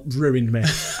lockdown as well ruined me.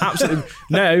 Absolutely.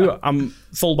 Now I'm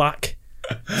fullback,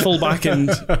 and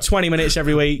 20 minutes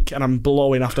every week, and I'm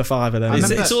blowing after 5 of them.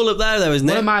 It's all up there, though, isn't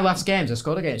it? One of my last games, I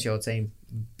scored against your team.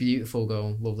 Beautiful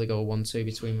goal, lovely goal, 1-2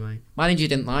 between me. Manager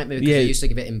didn't like me because I used to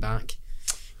give it him back.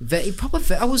 I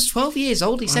was 12 years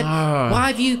old. He said, "Why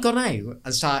have you gone out?"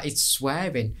 And started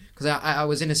swearing because I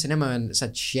was in a cinema and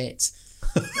said shit.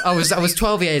 I was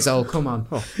 12 years old. Come on,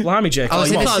 blimey, Jake!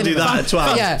 You can't do that at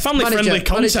 12. Yeah, family-friendly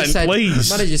content, please.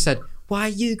 Manager said, "Why are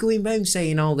you going round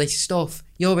saying all this stuff?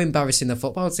 You're embarrassing the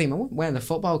football team." I wasn't wearing the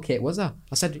football kit, was I?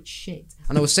 I said shit,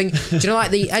 and I was singing. Do you know like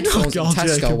the headphones in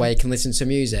Tesco where you can listen to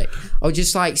music? I was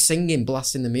just like singing,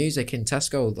 blasting the music in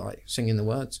Tesco, like singing the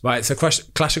words. Right, so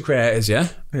Clash of Creators, yeah?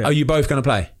 Are you both going to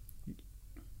play?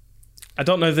 I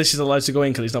don't know if this is allowed to go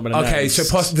in because it's not been announced. Okay, so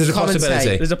there's a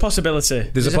possibility. There's a possibility.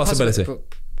 There's a possibility.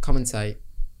 Commentate.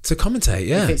 To commentate,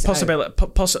 yeah. Possibility.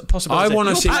 I want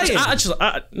to see.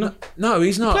 No,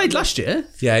 he's not. He played last year.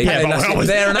 Yeah,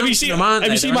 have you seen my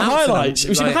highlights? Have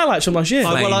you seen my highlights from last year?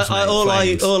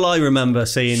 All I remember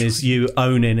seeing is you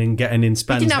owning and getting in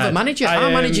Spen's He didn't have a manager.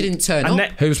 Our manager didn't turn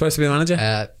up. Who was supposed to be the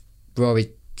manager?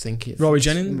 Rory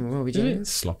Jennings.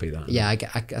 Sloppy that. Yeah,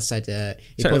 I said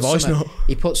he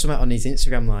put something on his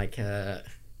Instagram like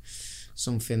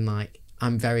something like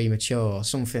I'm very mature.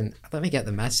 Something. Let me get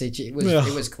the message. It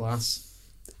was class.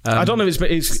 I don't know if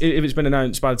it's been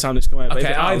announced by the time it's come out.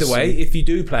 Okay, either way, if you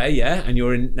do play, and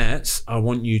you're in nets, I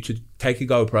want you to take a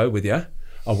GoPro with you.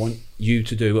 I want you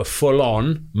to do a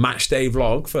full-on match day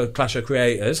vlog for Clash of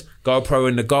Creators. GoPro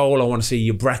in the goal. I want to see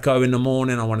your brecco in the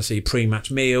morning. I want to see your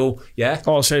pre-match meal. Yeah.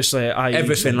 Oh, seriously,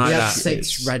 everything like that.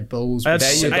 6 Red Bulls. I had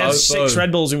 6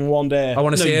 Red Bulls in one day. I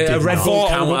want to see a Red Bull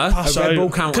counter. A Red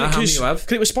Bull counter. How many you have?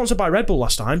 Because it was sponsored by Red Bull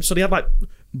last time, so they had like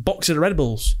boxes of Red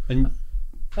Bulls. And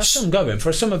that's them going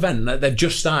for some event that they've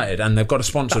just started and they've got a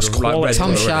sponsor of like Red Bull.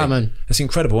 Tom Sharman. That's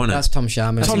incredible, isn't it? That's Tom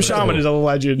Sharman. Tom Sharman is a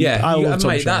legend. Yeah, I love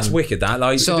Tom Sharman. That's wicked. That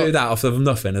like to do that off of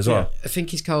nothing as well. I think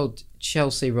he's called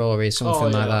Chelsea Rory or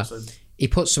something like that. He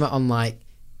put something on like,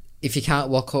 if you can't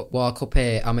walk up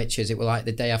here, amateurs. It was like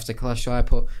the day after Clash. So I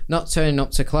put not turning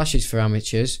up to clashes for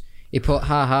amateurs. He put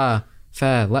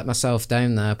fair. Let myself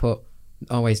down there. Put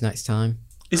always next time.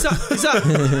 Is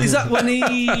that when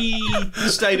he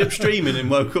stayed up streaming and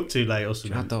woke up too late or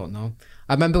something? I don't know.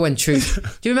 I remember when do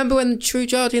you remember when True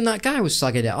Geordie and that guy was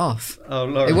slagging it off? Oh,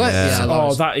 Lauren. It worked. Yeah.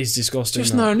 Oh, that is disgusting.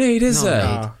 There's no need, is there?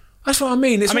 Nah. That's what I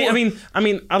mean.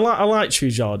 I like True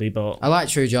Geordie, but I like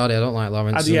True Geordie. I don't like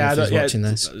Lawrence. Watching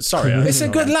this. Sorry, it's a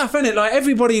good laugh, isn't it? Like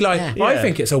everybody, I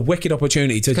think it's a wicked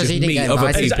opportunity to just meet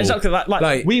other people. Exactly.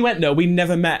 Like we went there. We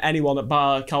never met anyone at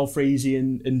Bar Calfreezy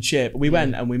and Chip. We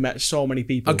went and we met so many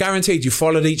people. I guaranteed you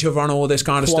followed each other on all this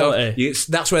kind of stuff.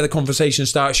 That's where the conversation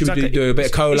starts. Should we do a bit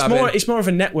of collabing? It's more of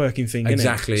a networking thing.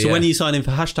 Exactly. So when are you signing for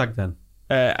hashtag then?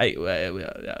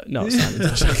 No,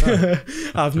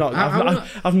 I've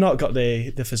not got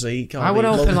the physique. I would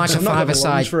open like a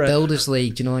 5-a-side builders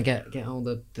league. Do you know, I get all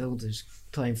the builders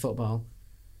playing football.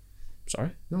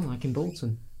 Sorry? No, like in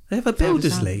Bolton. They have a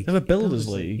Builders League. They have a Builders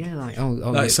League. Yeah, like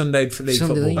Like Sunday League Sunday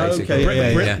football, League. basically.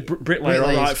 Okay, Bricklayer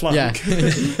on right flank.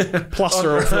 Yeah.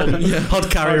 Plaster up front. Hod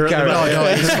carrier at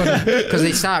the back. Because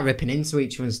they start ripping into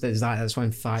each other. That's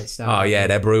when fights start. Oh yeah,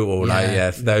 they're brutal. Like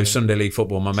Yeah. those Sunday League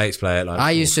football. My mates play it. Like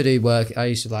I used to do work. I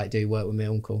used to like do work with my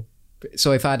uncle.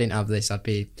 So if I didn't have this, I'd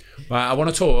be. Right, I want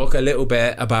to talk a little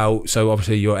bit about. So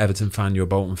obviously you're an Everton fan, you're a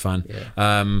Bolton fan.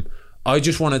 Yeah. I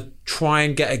just want to try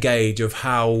and get a gauge of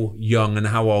how young and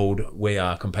how old we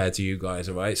are compared to you guys.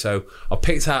 All right, so I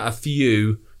picked out a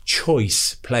few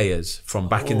choice players from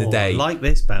back in the day, Like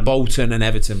this, Ben. Bolton and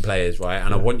Everton players, right?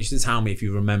 And I want you to tell me if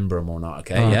you remember them or not.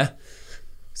 Okay, yeah.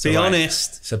 Be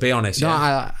honest. So be honest. No,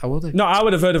 Yeah. I would have. No, I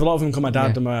would have heard of a lot of them because my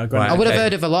dad and my granddad. I would have okay.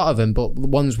 heard of a lot of them, but the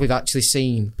ones we've actually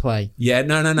seen play. Yeah,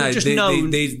 no. Just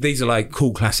known- These are like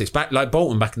cool classics. Back like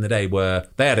Bolton back in the day,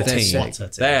 they had a They're team.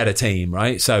 sick. They had a team,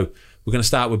 right? So we're going to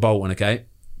start with Bolton, okay?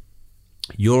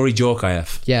 Yuri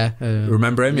Djorkaeff. Yeah.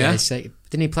 Remember him? Yeah. he's sick.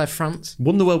 Didn't he play for France?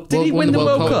 Won the World. Did he Won win the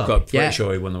World Cup? Pretty Yeah.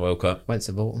 sure he won the World Cup. Went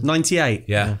to Bolton. 98.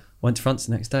 Yeah. Went to France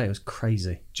the next day. It was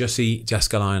crazy. Jussi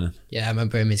Jaskalainen. Yeah, I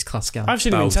remember him. His class guy. I've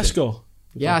seen him in Belted. Tesco.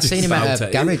 Yeah, I seen him at a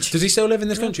garage. Does he still live in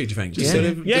this country, do you think? Does he Yeah. still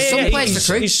live? Yeah, His son plays his,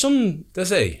 for Crewe. his son. Does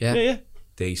he? Yeah. Yeah.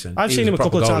 Decent. I've He seen was him a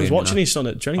couple of proper times goalie, watching you know. his son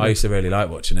at training. I used to really like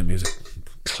watching him. He was a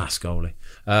class goalie.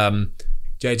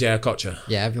 JJ Okocha.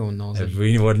 Yeah, everyone knows him.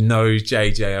 Everyone knows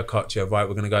JJ Okocha. Right,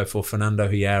 we're going to go for Fernando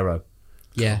Hierro.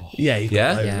 Yeah. Yeah, he's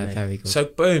Yeah? got over, Yeah, isn't he? very good. So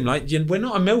boom, like we're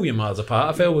not a million miles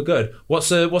apart. I feel we're good. What's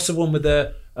the one with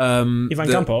the Ivan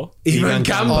Campo. Ivan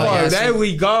Campo. Oh, yeah, There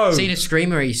we go. Seen a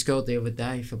screamer he scored the other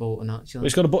day for Bolton, actually.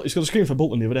 He's got a screen for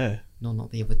Bolton the other day. No,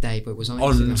 not the other day, but it was on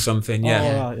On Instagram. something, yeah.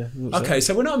 Oh, right, yeah. Okay,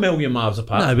 so we're not a million miles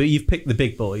apart. No, but you've picked the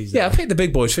big boys. Yeah, I picked the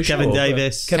big boys for Kevin sure.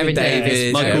 Davis. Kevin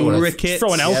Davis, Michael yeah, Ricketts.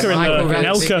 Throw an Elka in Michael the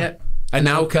Ricketts, Elka.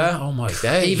 Anelka. Oh my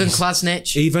days. Even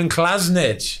Klasnich. Even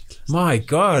Klasnich. My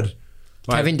God.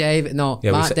 Right. Kevin Davis. No,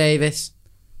 Yeah, Mark Davis.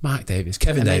 Mark Davis.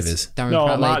 Kevin And then Davis. Darren No,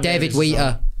 Pratley. Mark David Davis is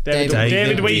Wheater. David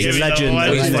He's Wheater. a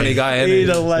legend. He's a funny guy, isn't he? He's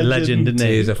a legend. Isn't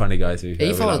He's a funny guy too.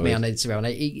 He followed me on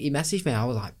Instagram. He messaged me. I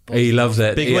was like, He loves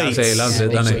it. Big He weights. absolutely loves Yeah,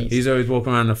 it, doesn't big he? He's always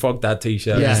walking around in a Fog Dad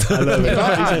t-shirt. Yeah. I love it.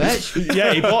 Bitch.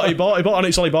 Yeah, he bought on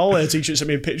its Ollie Ball t-shirt. Sent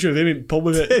me a picture of him in pub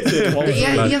with it.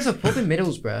 Yeah, he has a pub in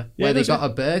Middlesbrough where they does got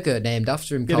a burger named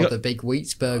after him called got- the Big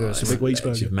Wheats Burger or Big something. Wheats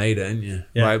burger. You've made it, haven't you?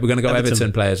 Yeah. Right, we're going to go Everton.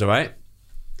 Everton players, all right?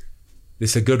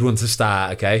 This is a good one to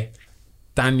start, okay?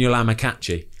 Daniel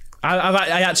Amokachi.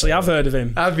 I actually have heard of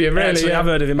him. Have you really? Actually, I've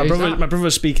heard of him. My Who's brother that?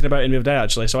 was speaking about him the other day,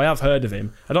 actually, so I have heard of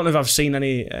him. I don't know if I've seen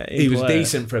any. He was play.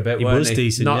 decent for a bit, He weren't was he?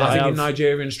 decent, Not, yeah. I think I a have-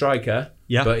 Nigerian striker.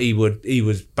 Yeah. But he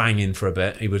was banging for a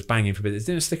bit. He was banging for a bit. It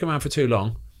didn't stick around for too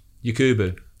long.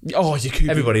 Yakubu. Oh, Yakubu.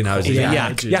 Everybody knows him. Yeah,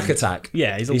 Yak. Yak Attack.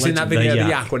 Yeah, he's a You've seen that legend. video of The the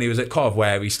Yak. Yak when he was at Cov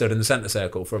where he stood in the centre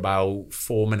circle for about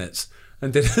 4 minutes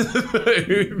and did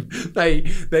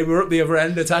they were up the other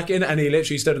end attacking and he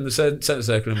literally stood in the centre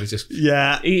circle and was just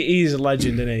Yeah. He's a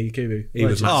legend, isn't he, Yakubu? he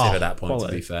was Legend. massive Oh, at that point,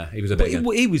 quality. to be fair. He was a But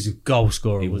big he was a goal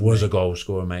scorer. He wasn't was he? a goal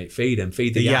scorer, mate. Feed him.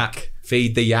 Feed the The yak. Yak.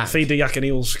 Feed the yak. Feed the yak and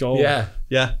he'll score. Yeah.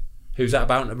 Yeah. Who's that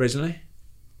about originally?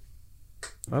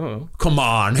 I don't know. Come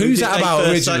on. Who's Did that they about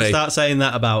first originally? Start saying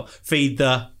that about feed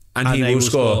the And he they will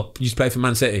score. Used to play for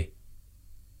Man City.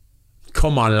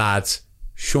 Come on, lads.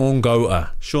 Sean Goater.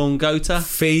 Sean Gota.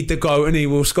 Feed the goat and he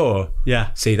will score.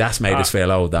 Yeah. See, that's made us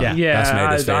feel old, that. Yeah. That's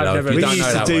made us Yeah, feel I've old. never- You We don't used know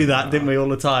to that do one. that, didn't we, all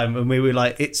the time? And we were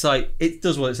like, it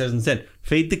does what it says on the tin.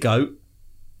 Feed the goat.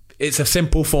 It's a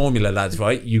simple formula, lads,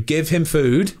 right? You give him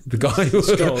food, the guy will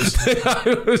Scores. the guy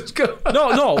will score.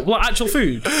 No, like actual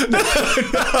food.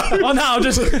 Oh no, I'm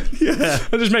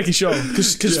just making sure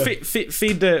because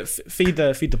feed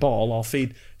the ball or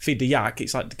feed the yak.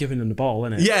 It's like giving him the ball,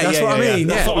 isn't it? Yeah, That's what I mean,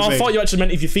 yeah. I thought you actually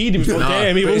meant if you feed him for the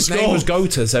game, he but will his score. name was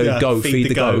Goater, so Yeah, goat, feed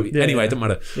the goat. Yeah, Anyway, yeah. doesn't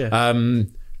matter. Yeah.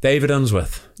 David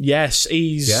Unsworth. Yes,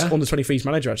 he's Yeah? under 23s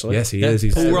manager actually. Yes, he is.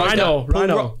 He's Paul Rhino,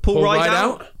 Rhino. Paul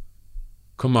Rideout.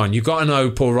 Come on, you've got to know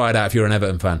Paul Rideout if you're an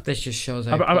Everton fan. This just shows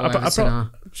how I poor Everton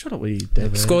are. Shut up, we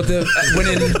David. Scored the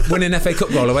winning FA Cup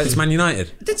goal against Man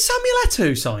United. Did Samuel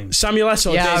Eto'o sign? Samuel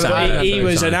Eto'o Yeah, did, Samuel but he Eto'o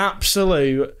was signed. an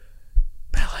absolute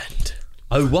bellend.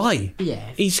 Oh, why? Yeah.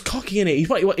 He's cocky, innit?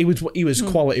 He was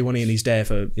quality when he in his day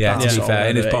for. Yeah, to be Barca or fair,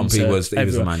 in his whatever, pomp, he into was a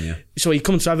everywhere. man, yeah. So he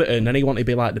comes to Everton and he wanted to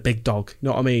be like the big dog. You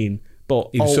know what I mean? But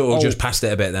He was sort of just passed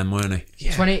it a bit then, weren't he?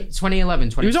 2011,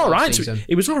 2012 He was all right. season.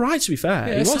 He was all right. To be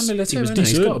fair, he was. Samuel Eto'o, He was isn't he? He's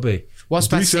decent. got to be. What's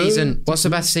best Decent. season? What's the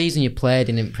best season you played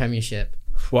in Premiership?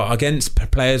 What, against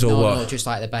players or what? No, just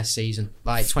like the best season.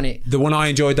 Like 20. The one I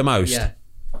enjoyed the most? Yeah.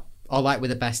 Or like with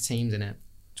the best teams in it.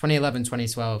 2011,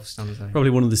 2012 stands out. Probably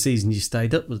one of the seasons you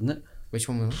stayed up, wasn't it? Which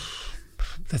one was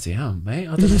it? Bloody hell, mate.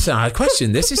 I don't know. I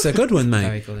question this. Is a good one, Very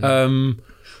mate. good,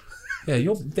 Yeah,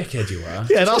 you're dickhead. You were.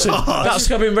 Yeah, that's That's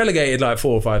got been relegated like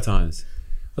 4 or 5 times.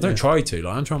 I don't try to.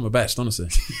 Like I'm trying my best, honestly.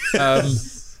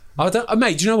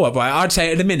 Mate, do you know what? Right, I'd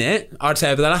say at the minute,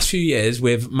 over the last few years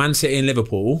with Man City and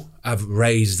Liverpool, have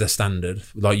raised the standard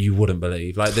like you wouldn't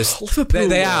believe. Like this,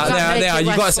 they are. You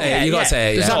got to say it. You got to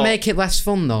say it. Does that make it less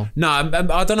fun though? No,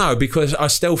 I don't know, because I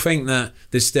still think that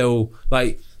there's still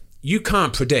like. You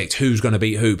can't predict who's going to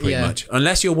beat who pretty much.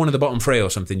 Unless you're one of the bottom 3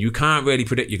 or something, you can't really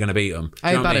predict you're going to beat them.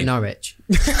 How bad at Norwich?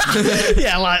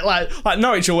 Yeah, like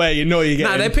Norwich away, you know you get.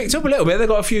 No, they picked up a little bit. They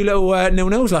got a few little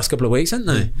 0-0s last couple of weeks, haven't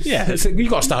they? Yeah. You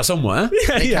got to start somewhere.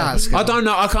 Yeah. I don't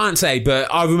know. I can't say,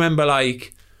 but I remember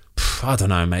like. I don't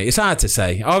know, mate. It's hard to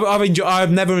say. I've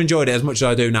never enjoyed it as much as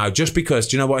I do now, just because,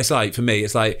 do you know what it's like for me?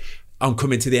 It's like I'm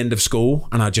coming to the end of school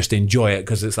and I just enjoy it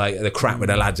because it's like the crap with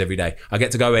the lads every day. I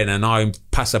get to go in and I'm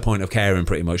past the point of caring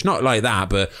pretty much. Not like that,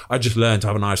 but I just learn to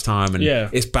have a nice time, and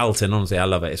it's belting. Honestly, I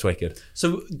love it. It's wicked.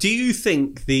 So do you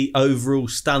think the overall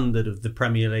standard of the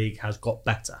Premier League has got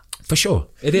better? For sure.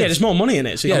 It is. Yeah, there's more money in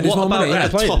it. So What there's more about money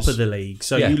at the players. top of the league?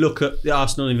 So you look at the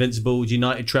Arsenal Invincibles,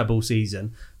 United treble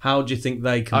season. How do you think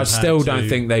they compare? I still don't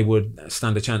think they would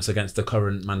stand a chance against the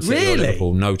current Man City or Really?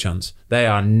 Liverpool. No chance. They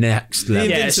are next level.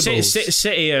 Yeah, Invincibles.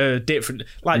 City are different.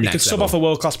 Like you Next could sub level. off a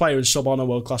world class player and sub on a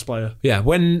world class player. Yeah,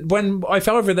 when if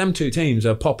either of them 2 teams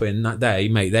are popping that day,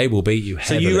 mate, they will beat you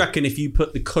So heavily. you reckon if you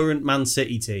put the current Man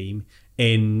City team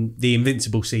in the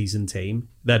Invincible season team,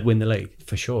 they'd win the league?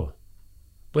 For sure.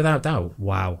 Without doubt.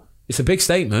 Wow. It's a big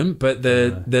statement, but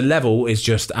the level is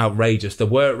just outrageous. The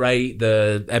work rate,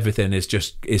 the everything is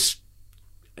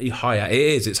higher.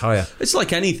 It's higher. It's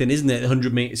like anything, isn't it?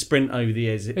 100-metre sprint over the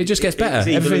years. It just gets better. it's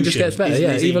Everything just gets better.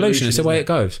 It's Evolution. It's the way it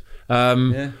isn't goes.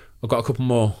 I've got a couple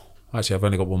more. Actually, I've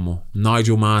only got one more.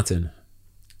 Nigel Martin.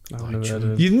 I've never heard of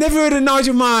him. You've never heard of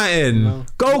Nigel Martin?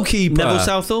 Goalkeeper. Neville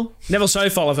Southall? Neville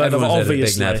Southall I've heard of, Everyone's heard of Big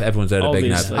obviously. Nev. Everyone's heard of Big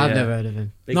Nev. Obviously, I've yeah. never heard of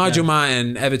him. Big Nigel Nev.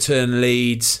 Martin, Everton,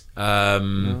 Leeds. Who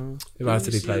else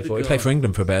did he play for? He played for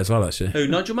England for a bit as well, actually. Who,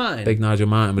 Nigel Martin? Big Nigel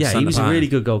Martin. Yeah, he was a really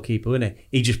good goalkeeper, wasn't he?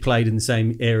 He just played in the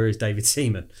same era as David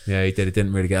Seaman. Yeah, he did. He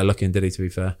didn't really get a look in, did he, to be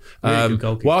fair? Really good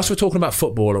goalkeeper. Whilst we're talking about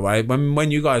football, right?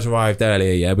 When you guys arrived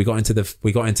earlier, yeah, we got into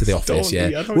the office,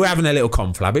 yeah. We were having a little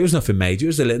conflab. It was nothing major. It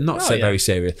was a little, not very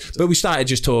serious. But we started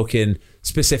just talking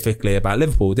specifically about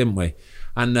Liverpool, didn't we?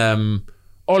 And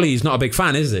Ollie's not a big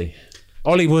fan, is he?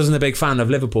 Ollie wasn't a big fan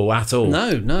of Liverpool at all. No.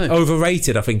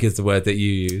 Overrated, I think, is the word that you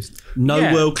used. No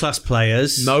Yeah. world-class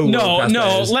players. No.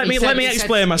 Let me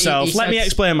explain myself. Let me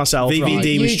explain myself.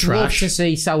 VVD was You'd love trash. to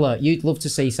see Salah. You'd love to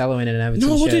see Salah in an Everton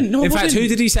No, I shirt. wouldn't. No, In fact, who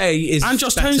did he say is And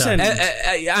Josh better? Townsend.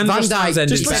 And Van Josh Dijk. Townsend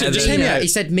Just is listen, better just than- hear me out. He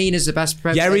said Mina's the best.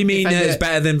 Yerry Mina is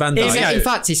better than Van He Dijk. said, in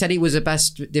fact, he said he was the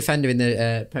best defender in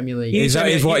the Premier League. Is that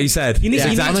is what he said? You need His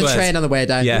to- exact on the words. train on the way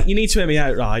down. Yeah. You need to hear me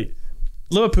out, right?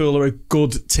 Liverpool are a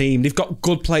good team. They've got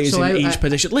good players So in I- each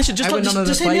position. Listen, just I would none of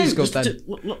the hear me players out. good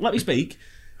Just let me speak.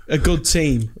 A good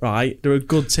team, right? They're a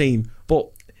good team, but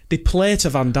they play to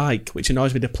Van Dijk, which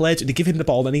annoys me. They give him the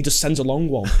ball and he just sends a long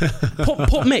one.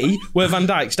 put me where Van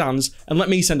Dijk stands and let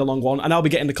me send a long one, and I'll be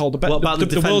getting the call. What about the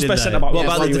world's defending, best though? centre back. What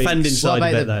about the defending What side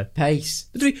about of it, the though? pace?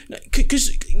 Because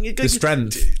The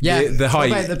strength, Yeah. the height,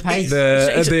 What about the pace?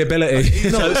 the ability.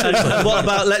 So what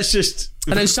about, let's just...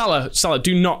 And then Salah,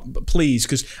 do not, please,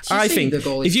 because I seen think the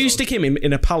goal he if you scored? stick him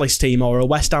in a Palace team or a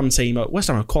West Ham team, West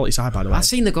Ham are a quality side, by the way. I've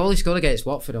seen the goal he scored against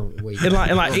Watford on the week. And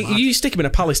if you stick him in a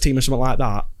Palace team or something like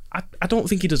that, I don't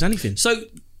think he does anything. So,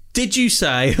 did you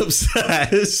say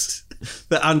upstairs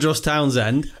that Andros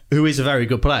Townsend, who is a very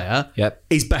good player, Yep.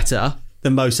 is better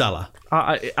than Mo Salah?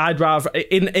 I'd rather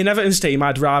in Everton's team,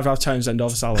 I'd rather have Townsend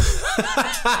over Salah.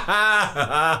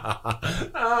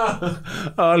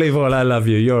 Ollie, I love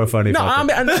you. You're a funny No,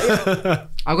 fucker.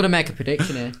 I'm going to make a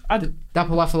prediction here.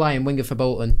 Dapper Waffle winger for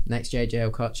Bolton, next JJ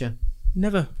Okocha.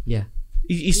 Never. Yeah.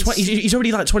 He's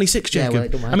already like 26, Yeah, Jacob. well,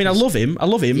 it don't matter. I mean, I love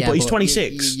him, Yeah, but he's but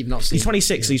 26. you've not seen He's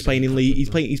 26. him. He's playing in league. He's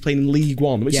playing in League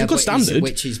One, which is Yeah, a good but he's- standard.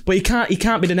 which is- but he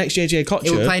can't be the next JJ Okocha.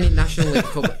 He was playing in National League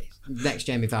Cup next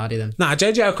Jamie Vardy then. Nah,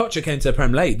 JJ Okocha came to the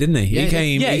Prem late, didn't he? Yeah, he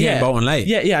came Bolton late.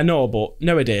 Yeah, I know, but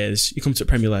nowadays you come to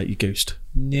Premier League, you goosed.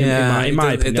 Yeah, in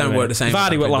my opinion, it don't work the same.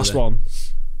 Vardy as were that, last does it? one.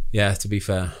 Yeah, to be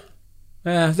fair.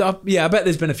 Yeah, I bet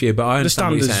there's been a few, but I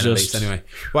understand what you're standard's saying at just- least anyway.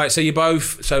 Right,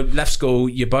 so left school,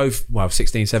 you're both,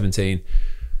 16, 17.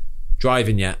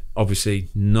 Driving yet? Obviously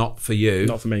not for you.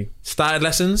 Not for me. Started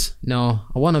lessons? No,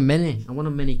 I want a Mini. I want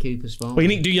a Mini Cooper Sport. Well, you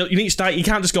need to start. You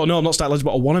can't just go. No, I'm not starting legend,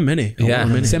 but I want a Mini. I want a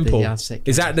Mini. Simple. Yeah, sick.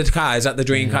 Is that the car? Is that the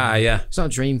dream car? Yeah. It's not a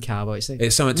dream car, but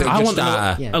It's something to I just want an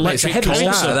start. yeah. Mate, it's a electric heavy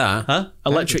Corsa. starter, that. Huh?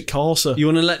 Electric Corsa. You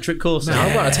want an electric Corsa?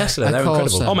 I've got a Tesla. A They're Corsa.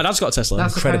 incredible. Oh, my dad's got a Tesla.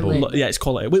 That's Incredible. apparently- Yeah, it's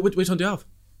quality. Which one do you have?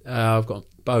 I've got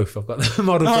Both. I've got the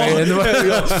Model 3 and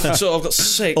the... So I've got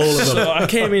 6. All of them. So I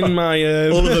came in my...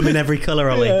 All of them in every colour,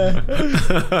 Ollie.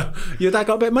 Your dad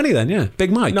got a bit of money then, yeah?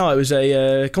 Big Mike? No, it was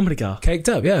a company car. Caked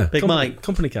up, yeah. Big Mike.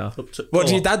 Company car. What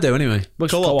did your dad do anyway?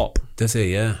 Works for Co-op. Co-op. Does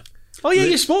he, yeah. Oh, yeah,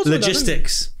 you're sports.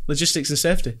 Logistics. Logistics and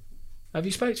safety. Have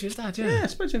you spoke to his dad, Yeah, I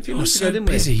spoke to him a few Oh, months so ago, didn't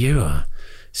we? busy you are.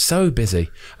 So busy.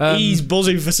 He's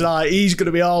buzzing for tonight. He's going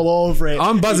to be all over it.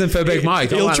 I'm buzzing for Big Mike.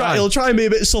 He'll try and be a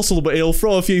bit subtle, but he'll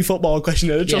throw a few football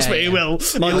questions in. Trust me, he will.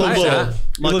 Michael like Ball. that.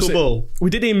 Michael Ball. We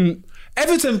did him...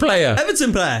 Everton player.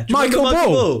 Everton player. Do you Michael remember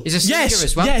Ball. He's a singer Yes,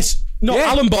 as well. yes. No,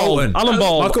 Yeah, Alan Ball. Bowen. Alan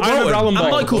Ball. Michael I remember Bowen. Alan Ball.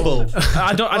 And Michael Ball.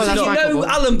 I don't... that's You Michael know Ball.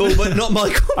 Alan Ball, but not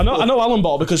Michael I know Alan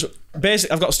Ball because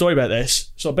basically I've got a story about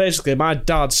this. So basically, my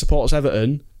dad supports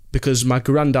Everton because my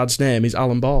granddad's name is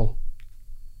Alan Ball,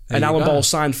 and you Alan go. Ball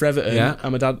signed for Everton. Yeah.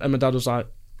 And my dad was like,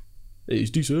 "It's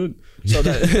decent." So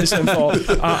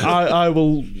I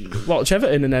will watch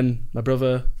Everton, and then my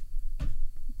brother,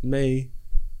 me.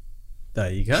 There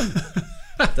you go.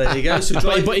 There you go. So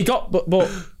But he got but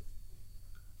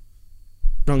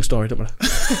wrong story. Don't worry.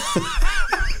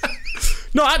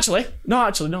 No, actually,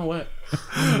 no, wait.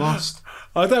 Lost.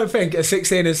 I don't think a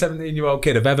 16 and 17-year-old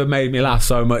kid have ever made me laugh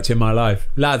so much in my life.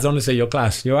 Lads, honestly, you're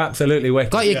class. You're absolutely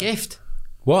wicked. Got your gift.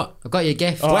 What? I've got your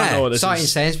gift. Oh, I know what this Saw it in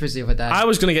is. Sainsbury's the other day. I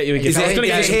was going to get you a gift. Is I was it going to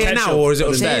get you some here now ketchup. or is it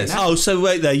It's here upstairs? now. Oh, so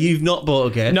wait there. You've not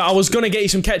bought again? No, I was going to get you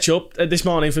some ketchup this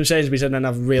morning from Sainsbury's, and then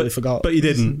I've really forgot. But you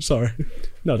didn't. Sorry.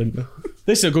 No, I didn't.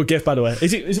 This is a good gift, by the way.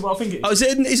 Is it what I think it is? Oh,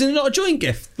 is it not a joint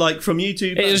gift? Like from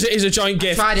YouTube? It is a joint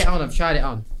gift. I've tried it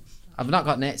on. I've not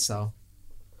got nits though.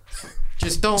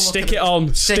 Just don't look Stick at it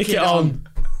on. Stick it on.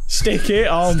 Stick it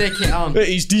on. Stick it on. It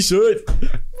is decent.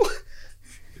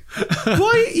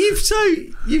 Why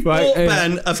you've Right, bought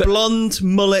Ben a blonde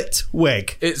mullet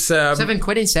wig? It's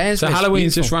 £7 in Sainsbury's. so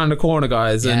Halloween's Beautiful. just round the corner,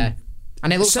 guys. Yeah.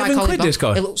 And it looks £7 like Ollie this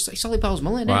guy? It looks like Ollie Bell's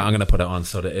mullet, Right, innit? I'm going to put it on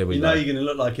so that here we You go. know you're going to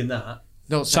look like in that.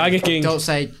 Don't say, Tiger King. Don't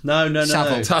say No.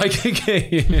 Savile. Tiger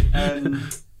King. Um,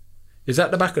 Is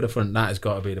that the back or the front? That has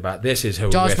got to be the back. This is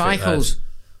horrific. George Michaels.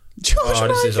 George Oh,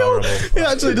 this is horrible. It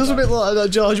actually does a bit like that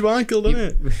George Michael,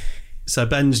 doesn't it? so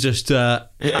Ben's just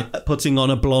putting on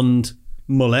a blonde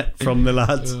mullet from the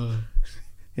lads.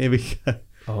 Here we go.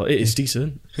 Oh, it is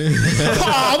decent.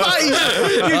 That is.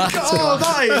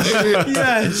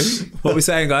 Yes. What are we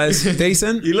saying, guys?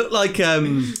 Decent? You look like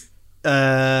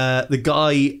the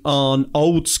guy on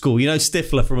Old School. You know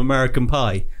Stifler from American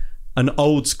Pie? An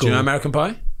Old School. Do you know American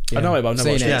Pie? I know it, but I've never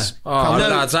watched Seen it. it. Oh, No.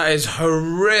 lads, that is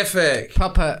horrific.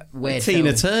 Proper weird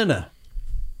Tina film. Turner.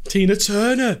 Tina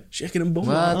Turner. Shaking and bumming.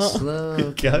 What's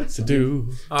love? Go. To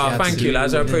do. Oh, thank you,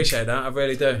 lads. I appreciate that. I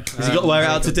really do. Has he got to wear it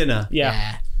out to dinner?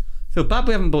 Yeah. Feel bad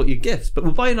we haven't bought you gifts, but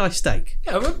we'll buy a nice steak.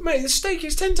 Yeah, but mate, the steak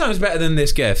is 10 times better than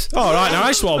this gift. All right,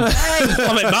 nice one.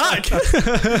 Have it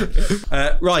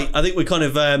back. Right, I think we kind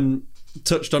of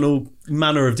touched on all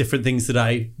manner of different things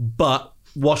today, but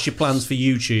what's your plans for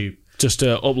YouTube? Just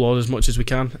upload as much as we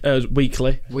can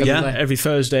weekly. Yeah. Every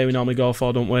Thursday we normally go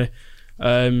for, don't we?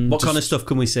 What kind of stuff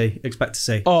can we expect to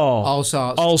see? All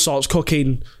sorts. All sorts.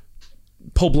 Cooking,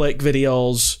 public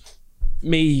videos,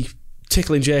 me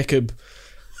tickling Jacob.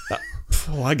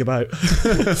 Lag about.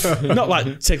 Not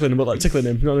like tickling him, but like tickling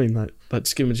him. You know what I mean? Like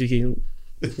just give him a cheeky. You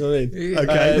know what I mean?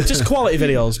 Okay. Just quality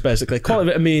videos, basically.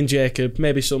 Quality of me and Jacob.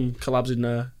 Maybe some collabs in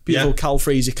there. Beautiful Yeah. Cal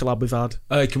Freezy collab we've had.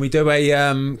 Can we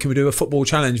do a football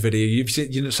challenge video? You've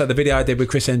seen, so the video I did with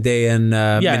Chris ND and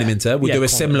Miniminter, we'll do a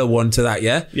similar one to that,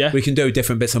 yeah? Yeah. We can do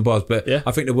different bits and bobs, but Yeah.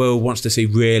 I think the world wants to see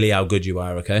really how good you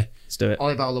are, okay? Let's do it.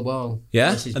 Ollie Bell the wall.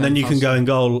 Yeah? This is And then Ben you can Foster. go and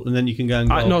goal, and then you can go and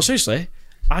goal. No, seriously,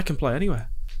 I can play anywhere.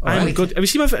 I'm Really? good. Have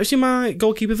you seen my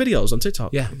goalkeeper videos on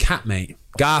TikTok? Yeah, cat, mate.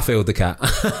 Garfield the cat.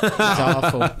 It's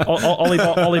awful. Ollie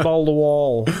Ball the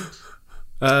wall.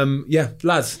 Yeah,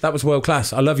 lads, that was world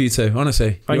class. I love you two,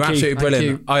 honestly. Thank You're you. absolutely Thank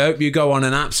brilliant. you. I hope you go on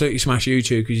and absolutely smash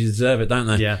YouTube because you deserve it, don't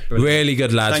they? Yeah, brilliant. Really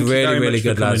good lads. Thank you really, very really much for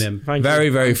good lads. coming in. Thank Very,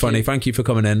 you. very funny. Thank you for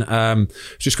coming in.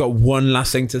 Just got one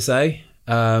last thing to say.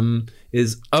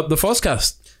 Is up the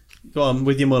Fozcast. Go on,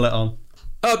 with your mullet on.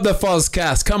 Up the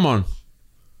Fozcast. Come on.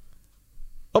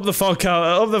 Up the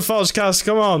Fozcast,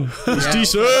 come on. It's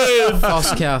decent.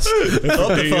 Foscast. Up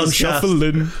the Fozcast.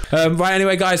 Shuffling. Right,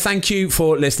 anyway, guys, thank you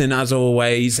for listening as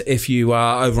always. If you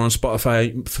are over on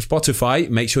Spotify,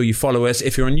 make sure you follow us.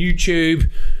 If you're on YouTube,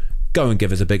 go and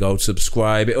give us a big old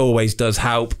subscribe. It always does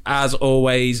help. As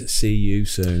always, see you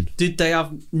soon. Did they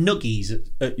have nuggies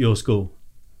at your school?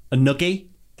 A nuggie?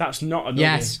 That's not a nugget.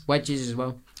 Yes, wedges as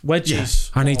well.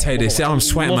 Wedges. I need to tell you this. I'm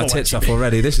sweating my love a tits wedgie. off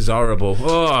already. This is horrible.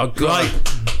 Oh, God.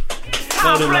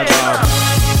 Well done,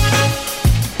 lads.